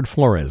with Edward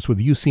Flores with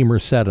UC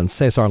Merced and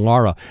Cesar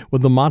Lara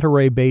with the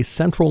Monterey-based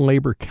Central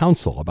Labor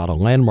Council about a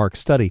landmark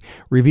study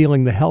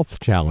revealing the health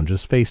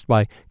challenges faced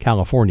by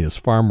California's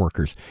farm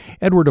workers.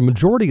 Edward, a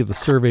majority of the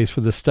surveys for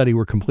this study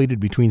were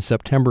completed between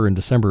September and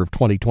December of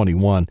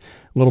 2021, a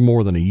little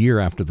more than a year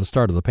after the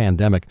start of the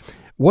pandemic.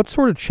 What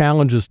sort of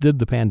challenges did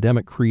the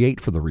pandemic create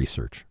for the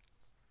research?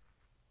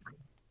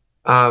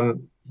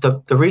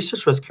 the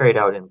research was carried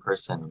out in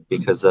person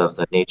because of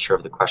the nature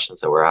of the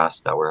questions that were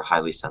asked that were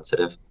highly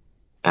sensitive.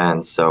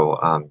 And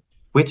so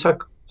we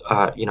took,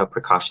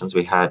 precautions.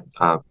 We had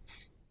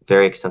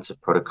very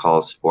extensive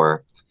protocols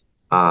for,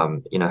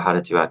 how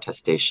to do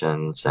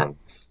attestations and,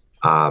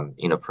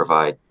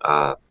 provide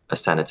a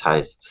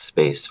sanitized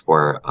space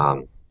for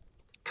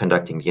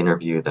conducting the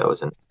interview that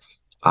was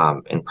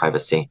in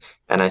privacy.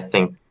 And I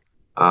think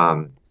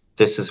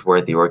this is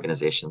where the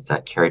organizations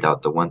that carried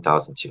out the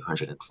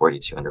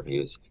 1,242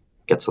 interviews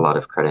gets a lot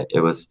of credit.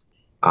 It was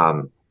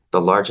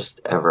the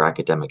largest ever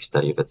academic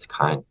study of its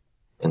kind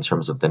in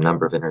terms of the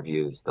number of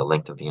interviews, the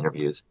length of the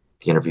interviews.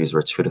 The interviews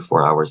were 2 to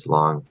 4 hours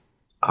long.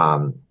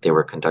 They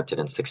were conducted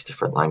in 6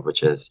 different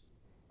languages.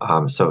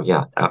 So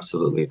yeah,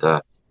 absolutely.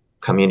 The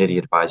community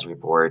advisory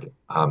board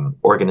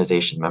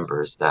organization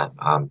members that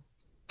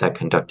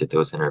conducted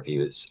those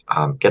interviews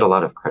get a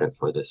lot of credit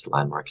for this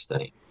landmark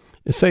study.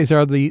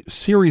 Cesar, the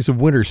series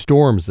of winter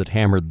storms that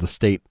hammered the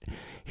state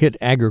hit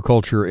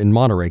agriculture in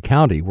Monterey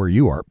County, where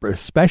you are,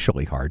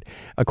 especially hard.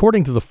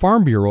 According to the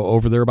Farm Bureau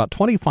over there, about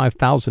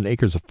 25,000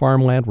 acres of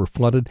farmland were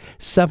flooded,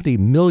 $70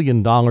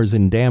 million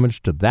in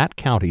damage to that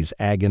county's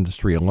ag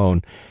industry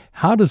alone.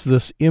 How does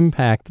this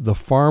impact the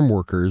farm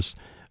workers,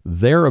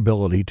 their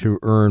ability to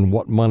earn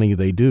what money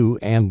they do,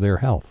 and their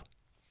health?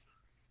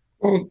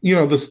 Well,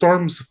 the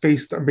storms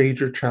faced a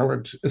major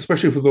challenge,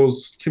 especially for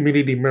those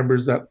community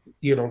members that,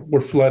 were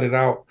flooded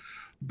out.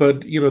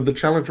 But, the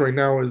challenge right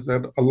now is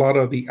that a lot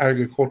of the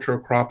agricultural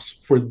crops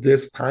for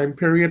this time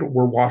period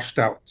were washed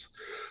out.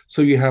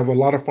 So you have a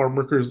lot of farm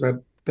workers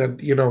that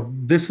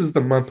this is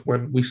the month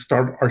when we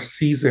start our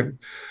season,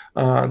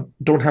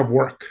 don't have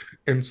work.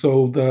 And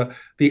so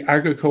the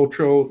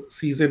agricultural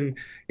season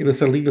in the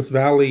Salinas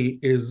Valley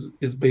is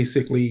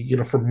basically,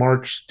 from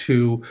March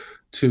to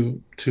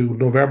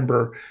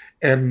November.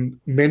 And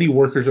many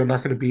workers are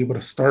not going to be able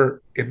to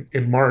start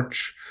in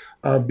March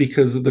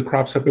because the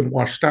crops have been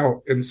washed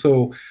out. And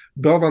so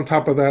build on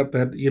top of that,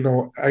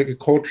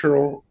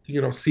 agricultural,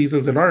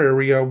 seasons in our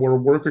area where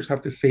workers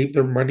have to save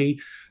their money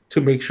to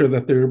make sure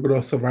that they're able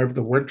to survive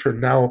the winter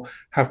now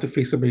have to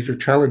face a major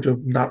challenge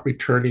of not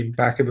returning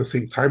back in the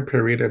same time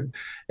period.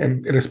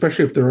 And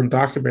especially if they're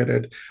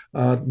undocumented,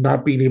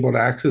 not being able to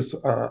access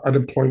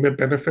unemployment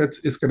benefits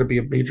is going to be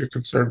a major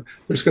concern.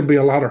 There's going to be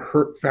a lot of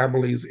hurt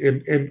families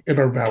in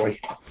our valley.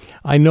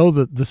 I know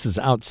that this is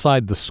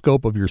outside the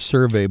scope of your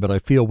survey, but I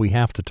feel we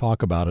have to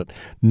talk about it.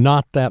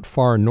 Not that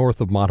far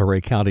north of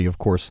Monterey County, of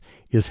course,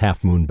 is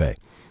Half Moon Bay,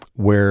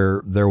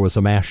 where there was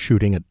a mass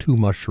shooting at 2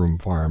 mushroom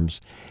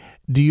farms.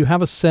 Do you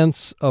have a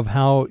sense of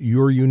how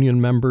your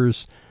union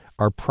members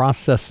are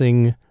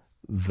processing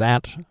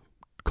that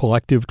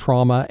collective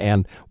trauma,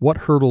 and what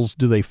hurdles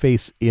do they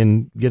face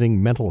in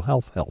getting mental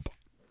health help?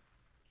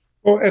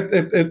 Well, at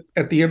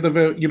the end of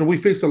it, we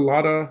face a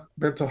lot of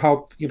mental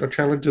health,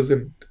 challenges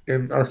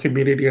in our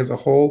community as a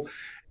whole.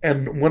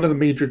 And one of the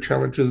major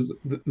challenges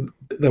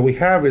that we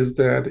have is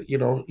that,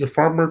 your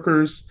farm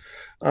workers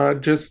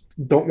just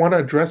don't want to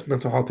address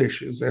mental health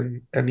issues.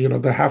 And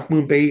the Half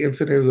Moon Bay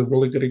incident is a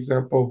really good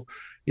example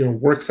of,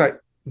 worksite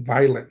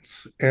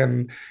violence.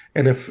 And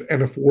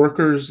if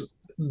workers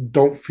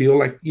don't feel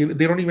like,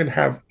 they don't even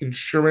have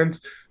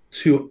insurance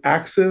to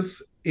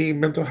access a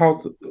mental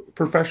health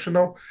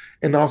professional,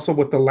 and also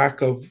with the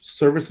lack of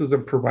services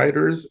and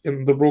providers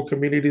in the rural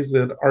communities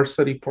that our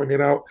study pointed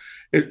out,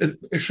 it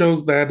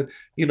shows that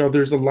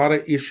there's a lot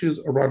of issues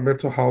around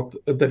mental health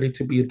that need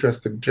to be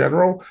addressed in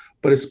general,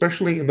 but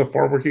especially in the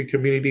farm working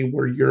community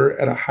where you're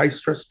at a high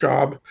stress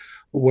job,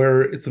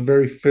 where it's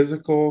very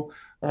physical,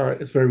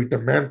 it's very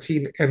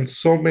demanding, and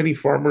so many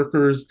farm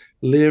workers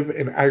live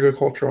in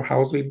agricultural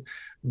housing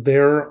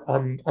there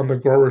on the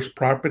grower's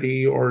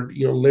property, or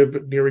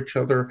live near each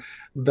other,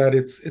 that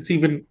it's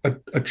even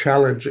a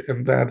challenge.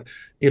 And that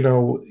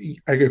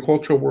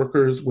agricultural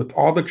workers, with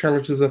all the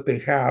challenges that they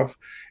have,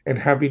 and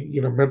having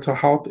mental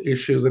health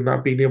issues and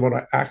not being able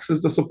to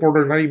access the support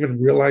or not even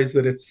realize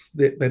that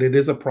it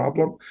is a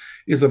problem,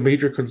 is a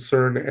major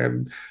concern.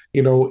 And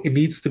it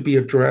needs to be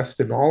addressed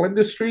in all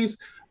industries,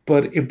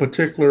 but in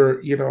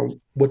particular,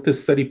 what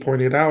this study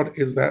pointed out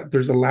is that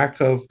there's a lack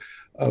of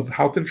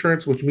health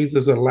insurance, which means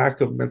there's a lack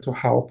of mental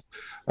health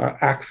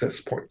access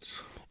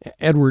points.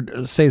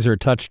 Edward, Cesar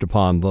touched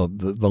upon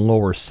the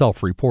lower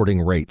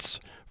self-reporting rates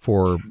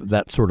for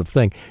that sort of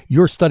thing.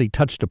 Your study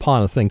touched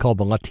upon a thing called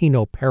the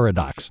Latino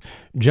paradox.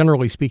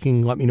 Generally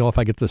speaking, let me know if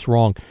I get this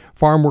wrong,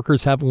 farm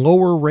workers have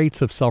lower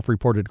rates of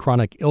self-reported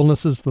chronic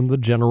illnesses than the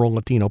general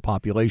Latino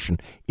population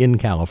in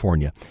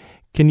California.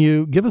 Can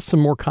you give us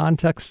some more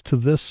context to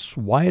this,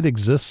 why it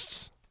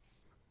exists?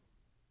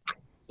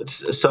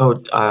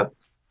 So,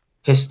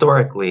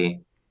 historically,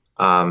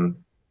 in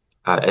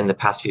the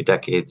past few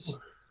decades,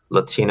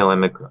 Latino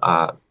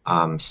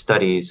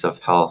studies of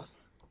health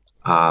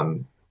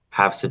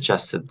have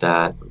suggested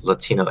that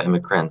Latino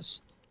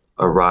immigrants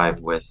arrive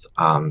with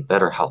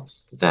better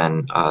health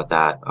than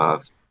that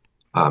of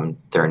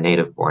their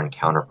native-born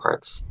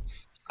counterparts.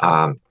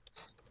 And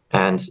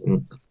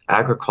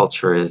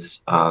agriculture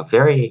is a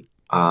very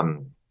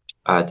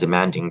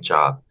demanding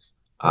job.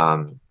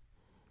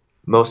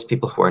 most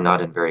people who are not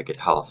in very good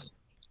health,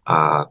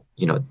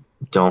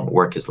 don't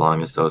work as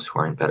long as those who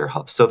are in better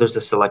health. So there's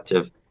a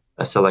selective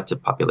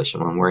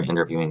population. When we're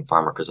interviewing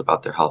farm workers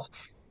about their health,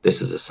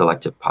 this is a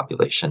selective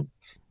population.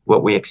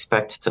 What we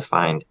expect to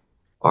find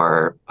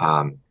are,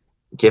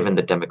 given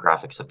the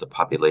demographics of the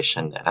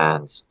population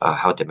and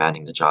how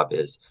demanding the job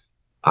is,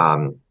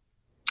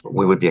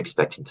 we would be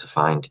expecting to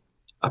find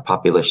a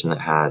population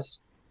that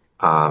has,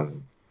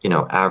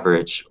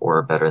 average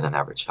or better than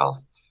average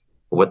health.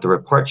 What the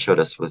report showed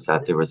us was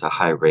that there was a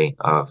high rate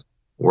of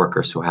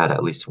workers who had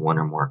at least one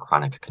or more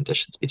chronic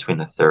conditions,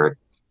 between a third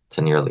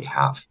to nearly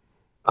half.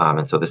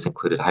 And so this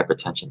included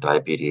hypertension,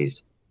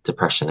 diabetes,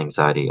 depression,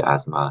 anxiety,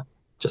 asthma,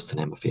 just to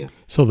name a few.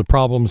 So the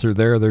problems are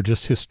there. They're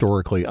just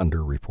historically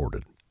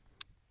underreported.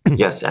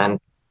 Yes, and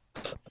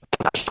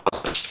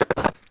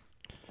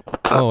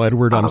oh,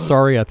 Edward, I'm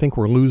sorry. I think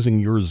we're losing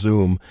your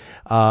Zoom.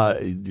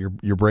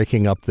 You're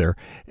breaking up there.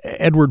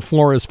 Edward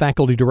Flores,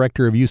 faculty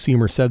director of UC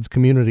Merced's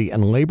Community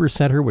and Labor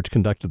Center, which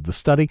conducted the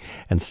study,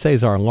 and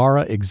Cesar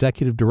Lara,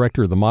 executive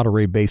director of the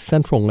Monterey-based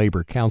Central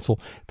Labor Council.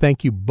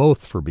 Thank you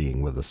both for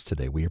being with us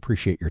today. We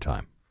appreciate your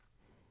time.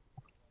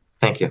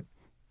 Thank you.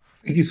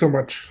 Thank you so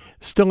much.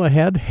 Still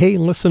ahead, Hey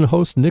Listen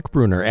host Nick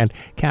Bruner and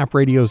Cap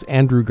Radio's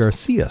Andrew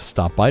Garcia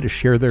stop by to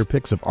share their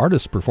picks of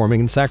artists performing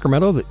in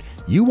Sacramento that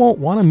you won't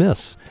want to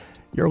miss.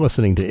 You're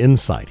listening to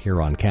Insight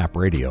here on Cap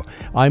Radio.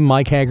 I'm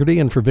Mike Haggerty,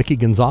 and for Vicky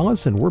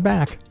Gonzalez, and we're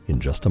back in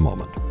just a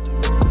moment.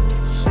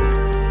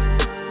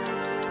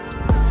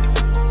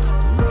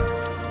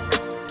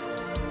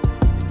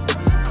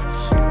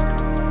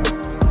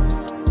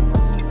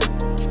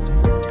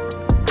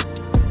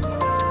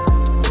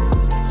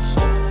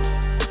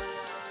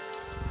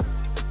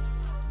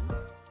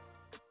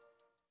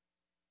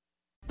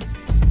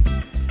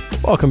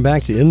 Welcome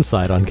back to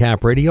Insight on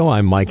Cap Radio.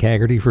 I'm Mike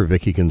Haggerty for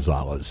Vicky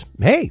Gonzalez.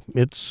 Hey,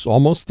 it's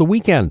almost the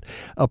weekend.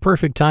 A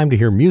perfect time to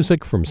hear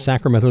music from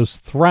Sacramento's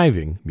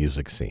thriving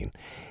music scene.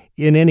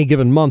 In any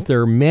given month,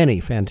 there are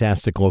many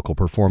fantastic local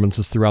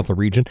performances throughout the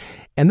region,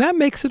 and that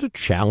makes it a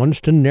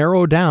challenge to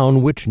narrow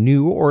down which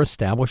new or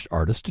established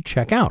artists to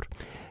check out.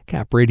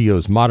 Cap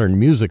Radio's modern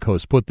music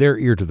hosts put their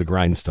ear to the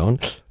grindstone.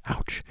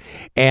 Ouch.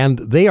 And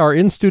they are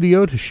in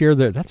studio to share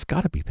that's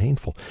got to be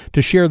painful,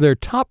 to share their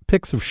top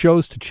picks of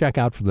shows to check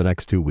out for the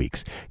next 2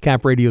 weeks.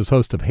 Cap Radio's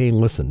host of Hey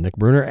Listen, Nick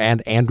Bruner,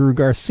 and Andrew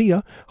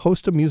Garcia,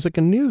 host of Music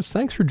and News.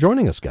 Thanks for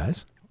joining us,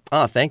 guys.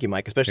 Oh, thank you,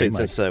 Mike, especially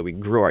since we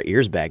grew our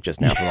ears back just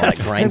now from all that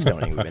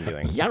grindstoning we've been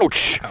doing.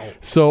 Ouch!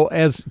 So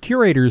as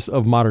curators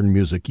of modern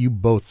music, you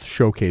both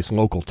showcase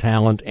local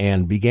talent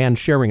and began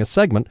sharing a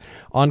segment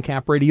on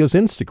Cap Radio's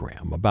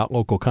Instagram about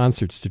local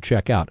concerts to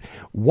check out.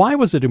 Why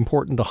was it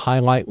important to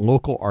highlight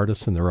local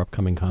artists and their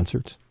upcoming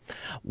concerts?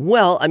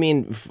 Well, I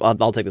mean,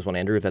 I'll take this one,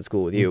 Andrew, if that's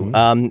cool with you.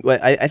 Mm-hmm.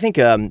 I think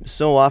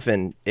so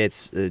often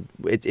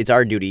it's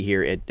our duty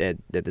here at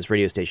this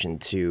radio station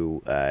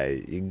to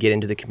get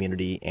into the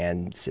community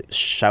and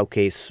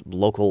showcase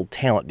local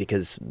talent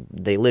because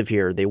they live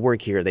here, they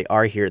work here, they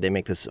are here, they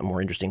make this a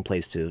more interesting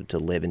place to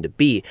live and to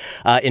be.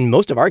 In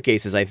most of our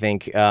cases, I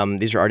think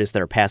these are artists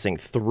that are passing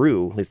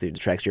through, at least the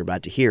tracks you're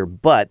about to hear,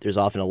 but there's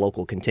often a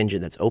local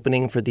contingent that's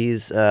opening for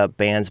these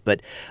bands.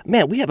 But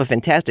man, we have a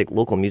fantastic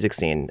local music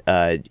scene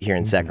here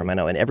in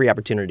Sacramento, and every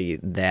opportunity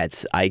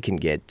that I can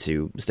get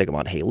to stick them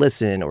on Hey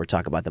Listen or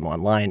talk about them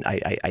online,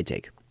 I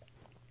take.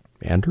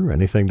 Andrew,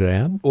 anything to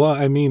add? Well,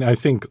 I mean, I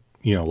think,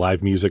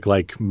 live music,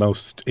 like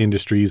most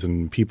industries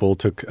and people,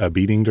 took a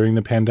beating during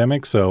the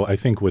pandemic. So I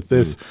think with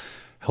this,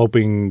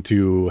 hoping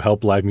to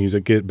help live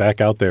music get back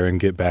out there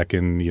and get back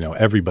in,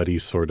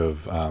 everybody's sort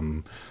of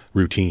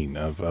routine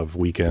of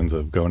weekends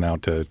of going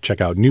out to check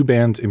out new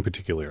bands in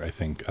particular, I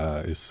think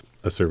is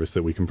a service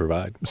that we can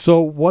provide.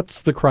 So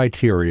what's the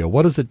criteria?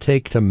 What does it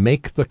take to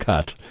make the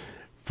cut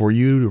for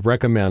you to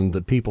recommend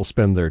that people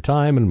spend their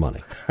time and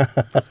money?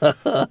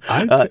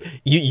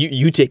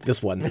 You take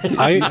this one.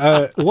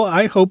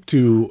 I hope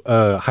to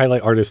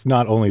highlight artists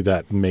not only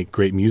that make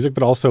great music,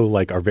 but also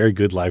like are very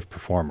good live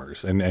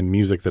performers and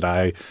music that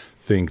I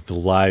think the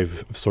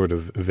live sort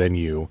of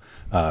venue,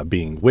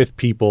 being with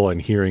people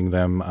and hearing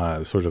them,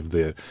 sort of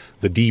the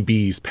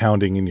dBs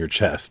pounding in your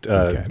chest,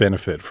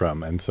 benefit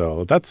from. And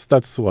so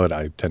that's what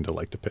I tend to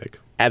like to pick.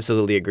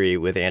 Absolutely agree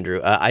with Andrew.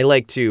 I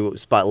like to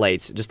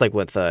spotlight, just like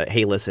with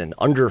Hey Listen,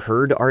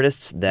 underheard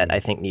artists that I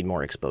think need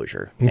more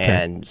exposure. Okay.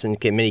 And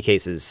in many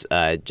cases,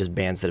 just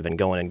bands that have been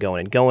going and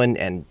going and going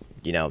and,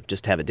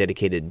 just have a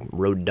dedicated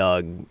road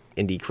dog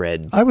indie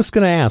cred. I was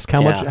going to ask,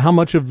 how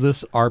much of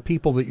this are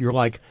people that you're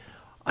like,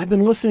 I've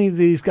been listening to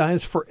these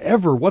guys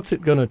forever. What's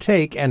it going to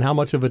take? And how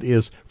much of it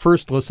is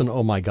first listen,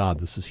 oh my God,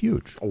 this is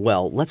huge?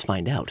 Well, let's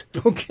find out.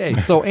 Okay.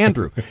 So,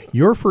 Andrew,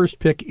 your first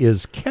pick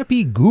is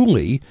Kepi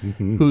Gooley,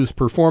 who's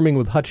performing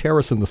with Hutch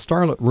Harris in the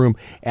Starlit Room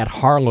at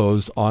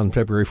Harlow's on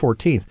February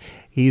 14th.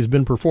 He's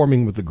been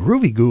performing with the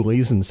Groovy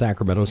Ghoulies in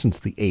Sacramento since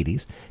the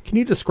 80s. Can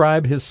you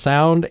describe his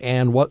sound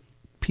and what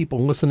people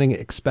listening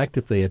expect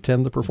if they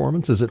attend the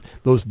performance? Is it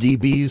those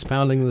DBs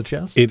pounding the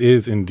chest? It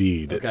is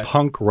indeed. Okay.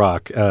 Punk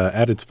rock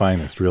at its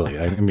finest, really.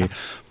 I mean,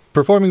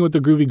 performing with the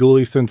Groovy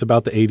Ghoulies since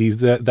about the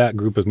 80s. That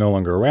group is no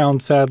longer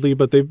around, sadly,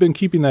 but they've been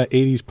keeping that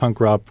 80s punk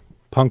rock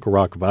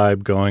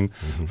vibe going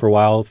for a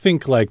while.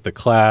 Think like The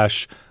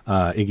Clash,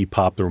 Iggy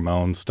Pop, The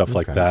Ramones, stuff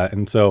like that.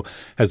 And so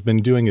has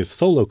been doing his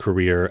solo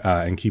career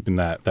and keeping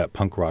that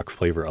punk rock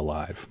flavor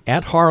alive.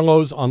 At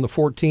Harlow's on the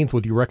 14th,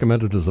 would you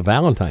recommend it as a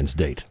Valentine's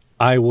date?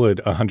 I would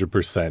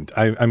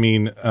 100%. I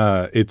mean,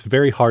 it's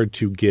very hard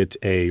to get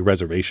a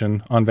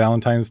reservation on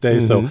Valentine's Day.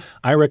 So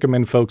I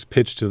recommend folks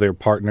pitch to their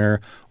partner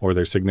or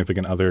their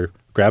significant other,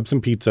 grab some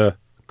pizza,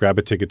 grab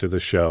a ticket to the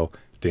show,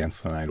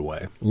 dance the night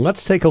away.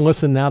 Let's take a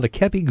listen now to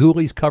Kepi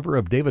Ghouli's cover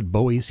of David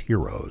Bowie's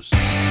Heroes.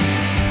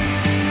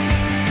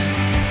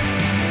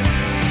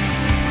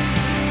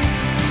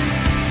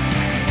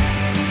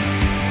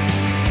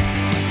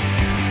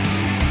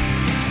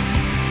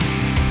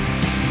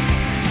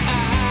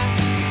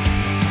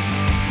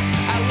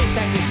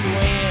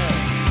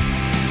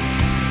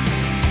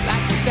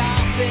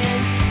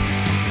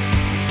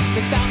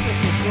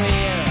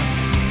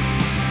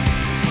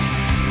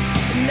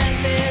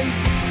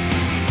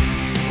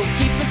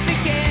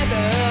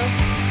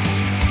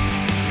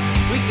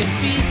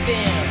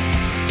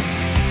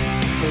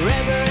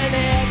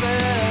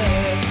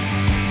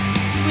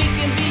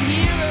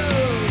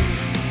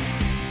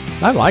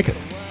 I like it.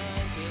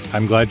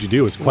 I'm glad you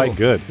do. It's quite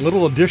good.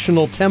 Little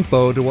additional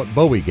tempo to what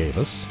Bowie gave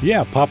us.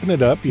 Yeah, popping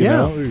it up, you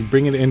know,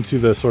 bringing it into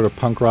the sort of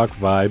punk rock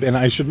vibe. And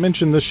I should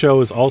mention this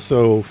show is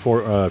also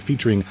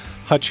featuring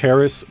Hutch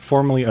Harris,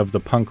 formerly of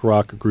the punk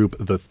rock group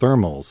The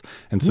Thermals.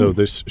 And so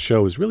this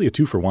show is really a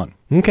 2-for-1.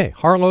 Okay,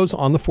 Harlow's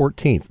on the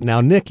 14th.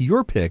 Now, Nick,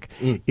 your pick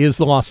is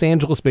the Los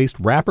Angeles-based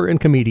rapper and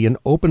comedian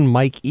Open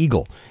Mike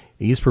Eagle.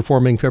 He's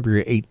performing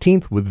February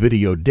 18th with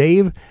Video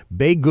Dave,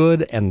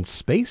 Baygood, and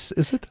Space,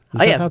 is it?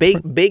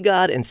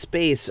 Baygod and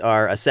Space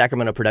are a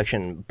Sacramento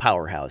production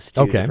powerhouse.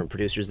 Two different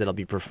producers that'll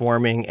be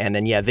performing. And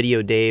then,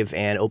 Video Dave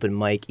and Open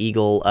Mike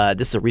Eagle.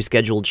 This is a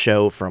rescheduled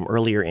show from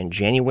earlier in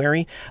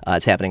January.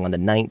 It's happening on the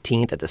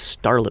 19th at the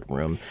Starlit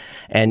Room.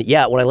 And,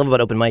 what I love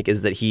about Open Mike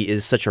is that he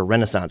is such a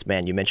renaissance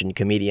man. You mentioned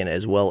comedian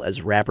as well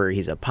as rapper.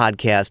 He's a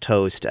podcast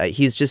host.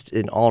 He's just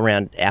an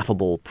all-around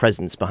affable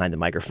presence behind the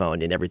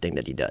microphone in everything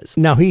that he does.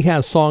 Now, he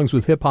has songs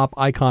with hip-hop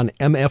icon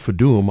MF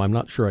Doom. I'm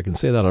not sure I can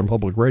say that on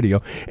public radio.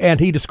 And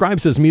he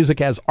describes his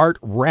music as art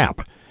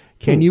rap.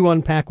 Can you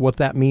unpack what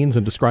that means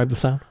and describe the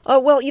sound?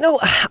 Well,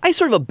 I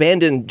sort of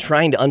abandoned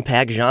trying to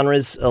unpack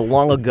genres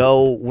long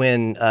ago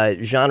when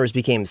genres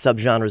became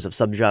subgenres of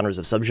subgenres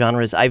of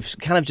subgenres. I've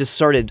kind of just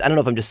started, I don't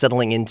know if I'm just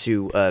settling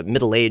into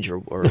middle age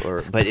or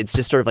but it's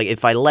just sort of like,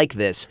 if I like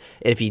this,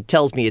 if he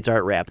tells me it's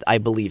art rap, I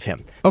believe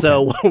him. Okay.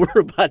 So what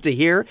we're about to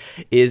hear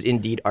is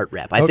indeed art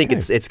rap. I think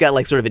it's got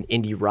like sort of an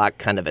indie rock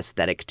kind of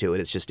aesthetic to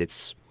it.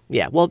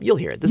 You'll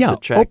hear it. This is a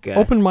track.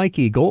 Open Mike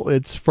Eagle.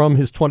 It's from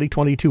his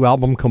 2022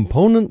 album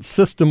Component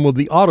System with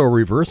the Auto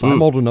Reverse. I'm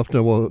old enough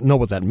to know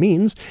what that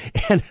means.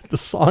 And the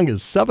song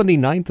is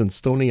 79th and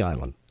Stony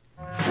Island.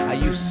 I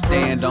used to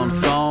stand on the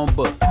phone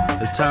book,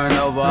 the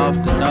turnover off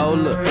the no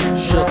look,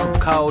 shook up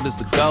cold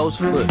as a ghost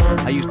foot.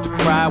 I used to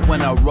cry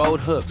when I wrote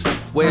hooks.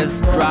 Where's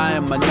the dry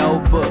in my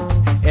notebook?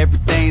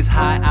 Everything's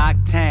high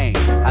octane.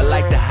 I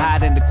like to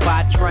hide in the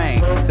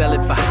quatrain, sell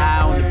it for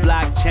high on the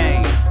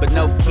blockchain, but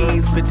no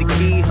keys fit the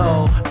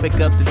keyhole. Pick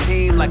up the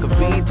team like a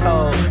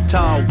veto.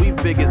 Tall, we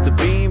big as a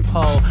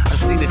beanpole. I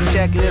see the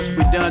checklist,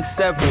 we done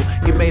several.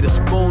 He made a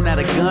spoon out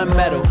of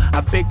gunmetal.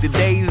 I picked the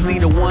daisy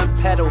to one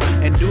petal.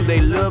 And do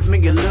they love me?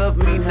 You love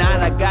me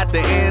not. I got the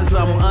ends,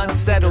 I'm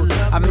unsettled.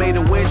 I made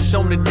a wish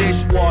on the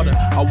dishwater.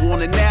 I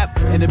want a nap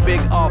and a big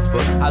offer.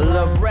 I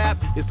love rap,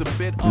 it's a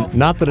bit awkward.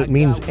 Not that it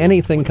means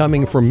anything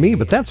coming from me,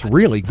 but that's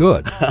really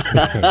good.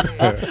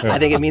 I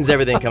think it means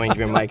everything coming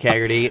from Mike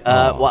Haggerty.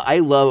 Well, I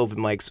love Open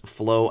Mike's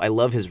flow. I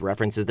love his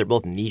references. They're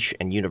both niche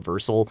and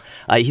universal.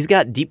 He's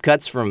got deep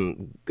cuts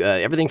from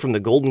everything from the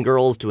Golden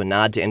Girls to a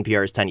nod to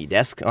NPR's Tiny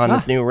Desk on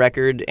this new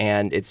record,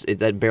 and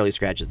that barely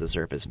scratches the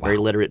surface. Very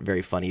literate,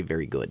 very funny,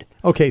 very good.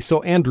 Okay,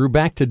 so Andrew,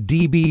 back to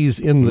DB's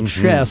in the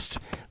chest.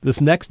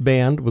 This next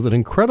band with an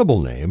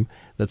incredible name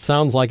that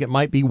sounds like it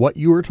might be what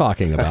you were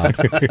talking about.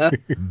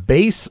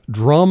 Bass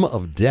Drum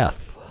of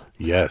Death.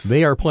 Yes.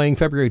 They are playing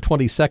February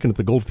 22nd at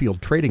the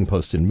Goldfield Trading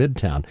Post in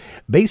Midtown.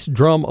 Bass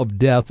Drum of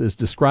Death is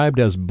described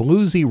as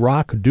bluesy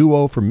rock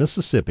duo from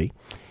Mississippi.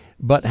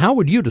 But how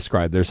would you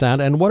describe their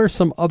sound, and what are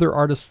some other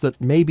artists that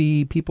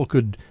maybe people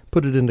could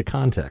put it into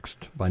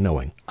context by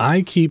knowing?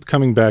 I keep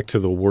coming back to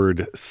the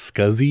word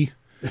scuzzy.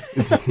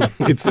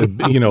 It's a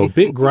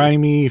bit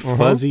grimy,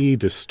 fuzzy,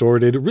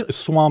 distorted, really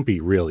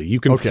swampy. Really, you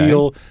can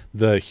feel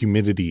the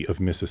humidity of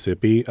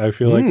Mississippi. I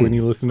feel like when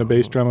you listen to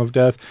Bass Drum of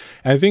Death,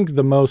 I think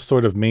the most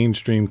sort of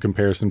mainstream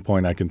comparison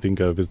point I can think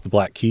of is the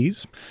Black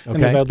Keys,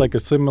 and they've had like a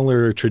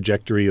similar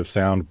trajectory of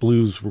sound,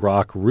 blues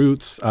rock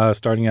roots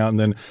starting out, and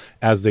then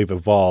as they've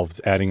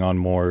evolved, adding on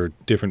more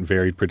different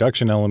varied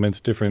production elements,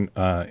 different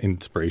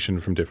inspiration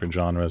from different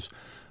genres.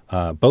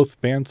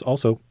 Both bands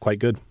also quite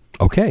good.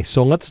 Okay,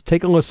 so let's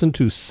take a listen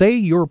to Say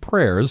Your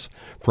Prayers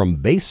from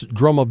Bass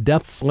Drum of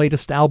Death's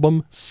latest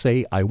album,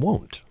 Say I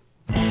Won't.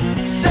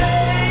 Say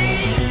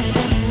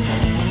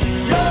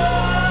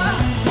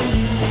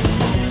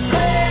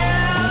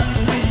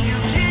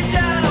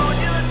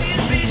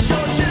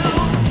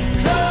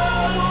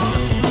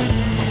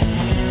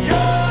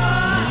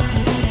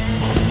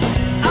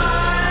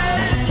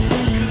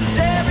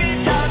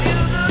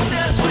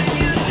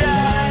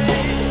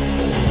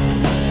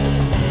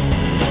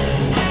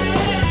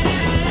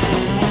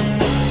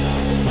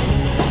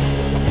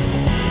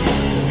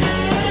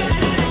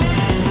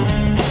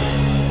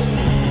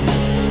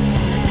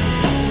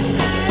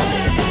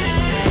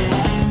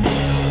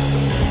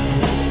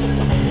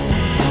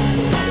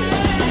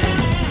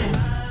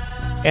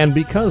And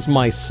because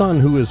my son,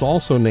 who is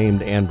also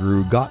named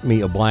Andrew, got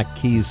me a Black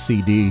Keys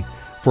CD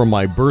for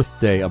my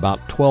birthday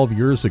about 12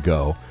 years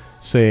ago,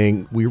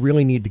 saying, we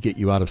really need to get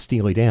you out of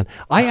Steely Dan,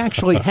 I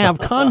actually have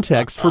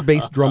context for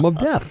Bass Drum of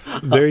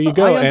Death. There you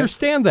go. I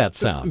understand that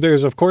sound.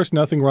 There's, of course,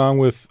 nothing wrong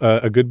with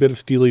a good bit of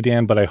Steely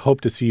Dan, but I hope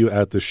to see you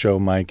at the show,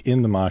 Mike,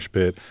 in the mosh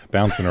pit,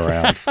 bouncing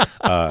around.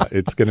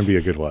 It's going to be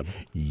a good one.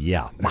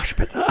 Yeah, mosh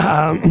pit.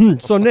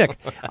 So, Nick,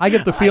 I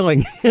get the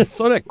feeling,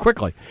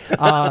 quickly.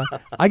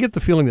 I get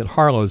the feeling that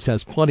Harlow's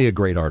has plenty of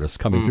great artists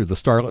coming through the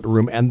Starlit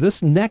Room, and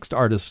this next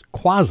artist,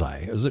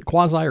 Quasi, is it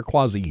Quasi or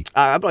Quasi?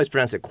 I've always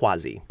pronounced it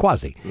Quasi.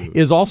 Quasi.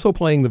 Is also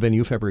playing the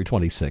venue February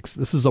 26th.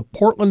 This is a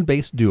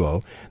Portland-based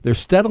duo. They're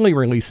steadily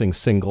releasing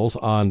singles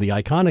on the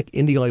iconic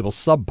indie label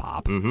Sub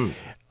Pop.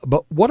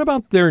 But what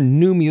about their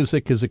new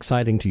music is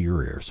exciting to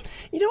your ears?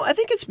 I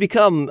think it's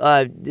become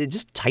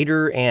just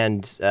tighter,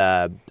 and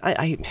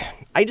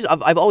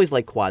I've always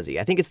liked Quasi.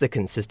 I think it's the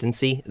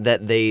consistency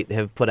that they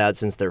have put out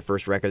since their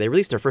first record. They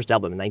released their first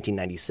album in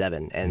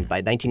 1997, and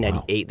by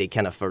 1998 they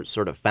kind of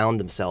sort of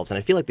found themselves. And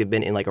I feel like they've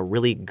been in like a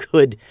really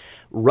good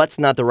rut's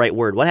not the right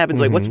word. What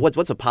happens? Like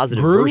what's a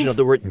positive version of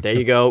the word? There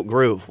you go,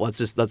 groove.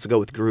 Let's go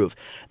with groove.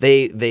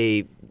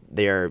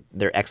 They're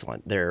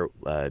excellent. They're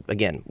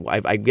again,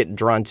 I get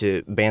drawn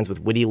to bands with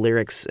witty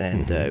lyrics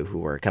and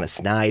who are kind of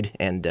snide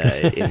and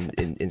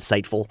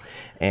insightful,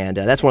 and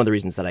that's one of the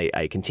reasons that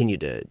I continue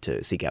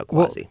to seek out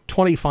Quasi. Well,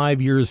 25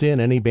 years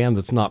in, any band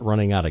that's not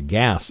running out of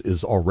gas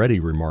is already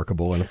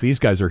remarkable, and if these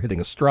guys are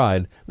hitting a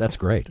stride, that's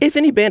great. If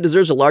any band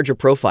deserves a larger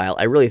profile,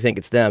 I really think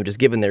it's them, just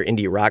given their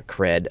indie rock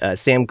cred.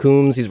 Sam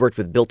Coombs, he's worked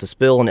with Built to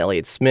Spill and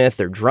Elliott Smith.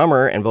 Their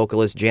drummer and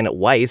vocalist Janet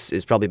Weiss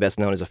is probably best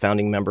known as a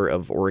founding member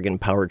of Oregon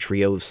power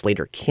trio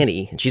Slater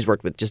Kinney, and she's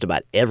worked with just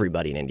about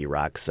everybody in indie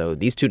rock. So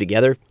these two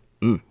together,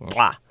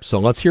 mwah. So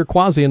let's hear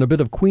Quasi and a bit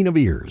of Queen of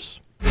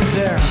Ears.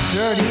 There are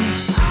dirty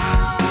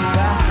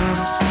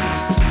bathrooms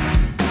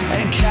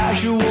and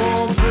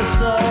casual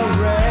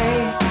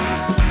disarray.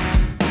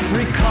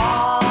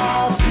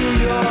 Recall to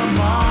your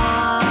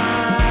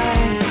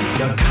mind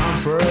the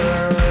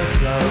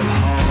comforts of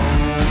home.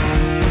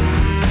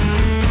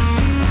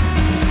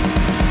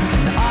 And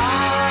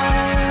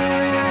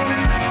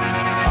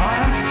I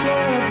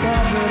float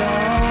above it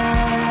all,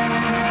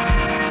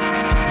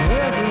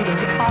 wizard of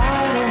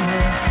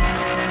idleness,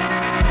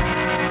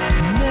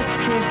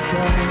 mistress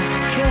of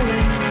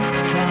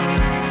killing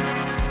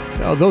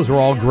time. Those are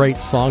all great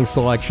song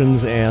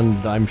selections, and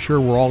I'm sure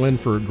we're all in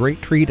for a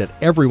great treat at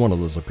every one of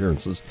those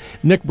appearances.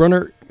 Nick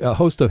Brunner,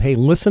 host of Hey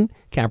Listen,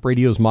 Cap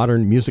Radio's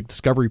modern music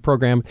discovery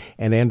program,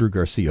 and Andrew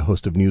Garcia,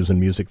 host of News and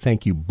Music.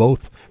 Thank you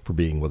both for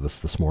being with us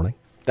this morning.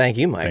 Thank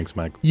you, Mike. Thanks,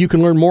 Mike. You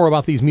can learn more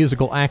about these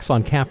musical acts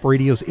on Cap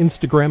Radio's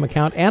Instagram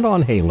account and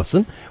on Hey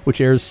Listen, which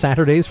airs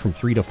Saturdays from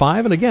 3 to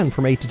 5 and again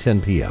from 8 to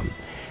 10 p.m.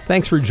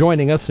 Thanks for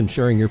joining us and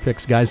sharing your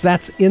picks, guys.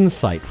 That's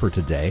Insight for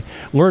today.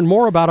 Learn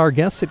more about our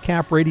guests at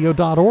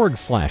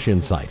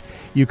capradio.org/insight.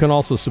 You can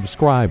also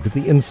subscribe to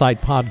the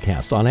Insight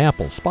podcast on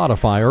Apple,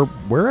 Spotify, or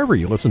wherever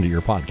you listen to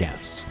your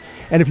podcasts.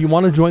 And if you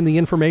want to join the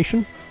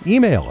information,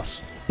 email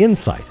us,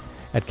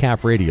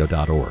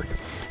 insight@capradio.org.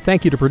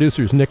 Thank you to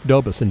producers Nick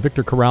Dobus and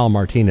Victor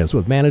Corral-Martinez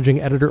with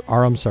managing editor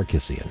Aram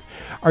Sarkissian.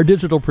 Our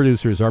digital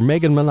producers are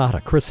Megan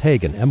Manata, Chris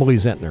Hagen, Emily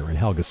Zentner, and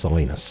Helga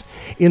Salinas.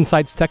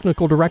 Insight's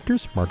technical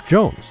directors, Mark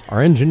Jones.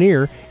 Our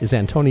engineer is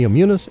Antonio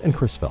Muniz and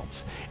Chris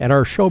Feltz. And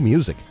our show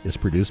music is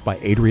produced by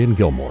Adrian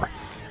Gilmore.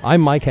 I'm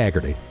Mike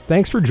Haggerty.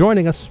 Thanks for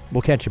joining us.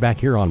 We'll catch you back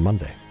here on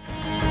Monday.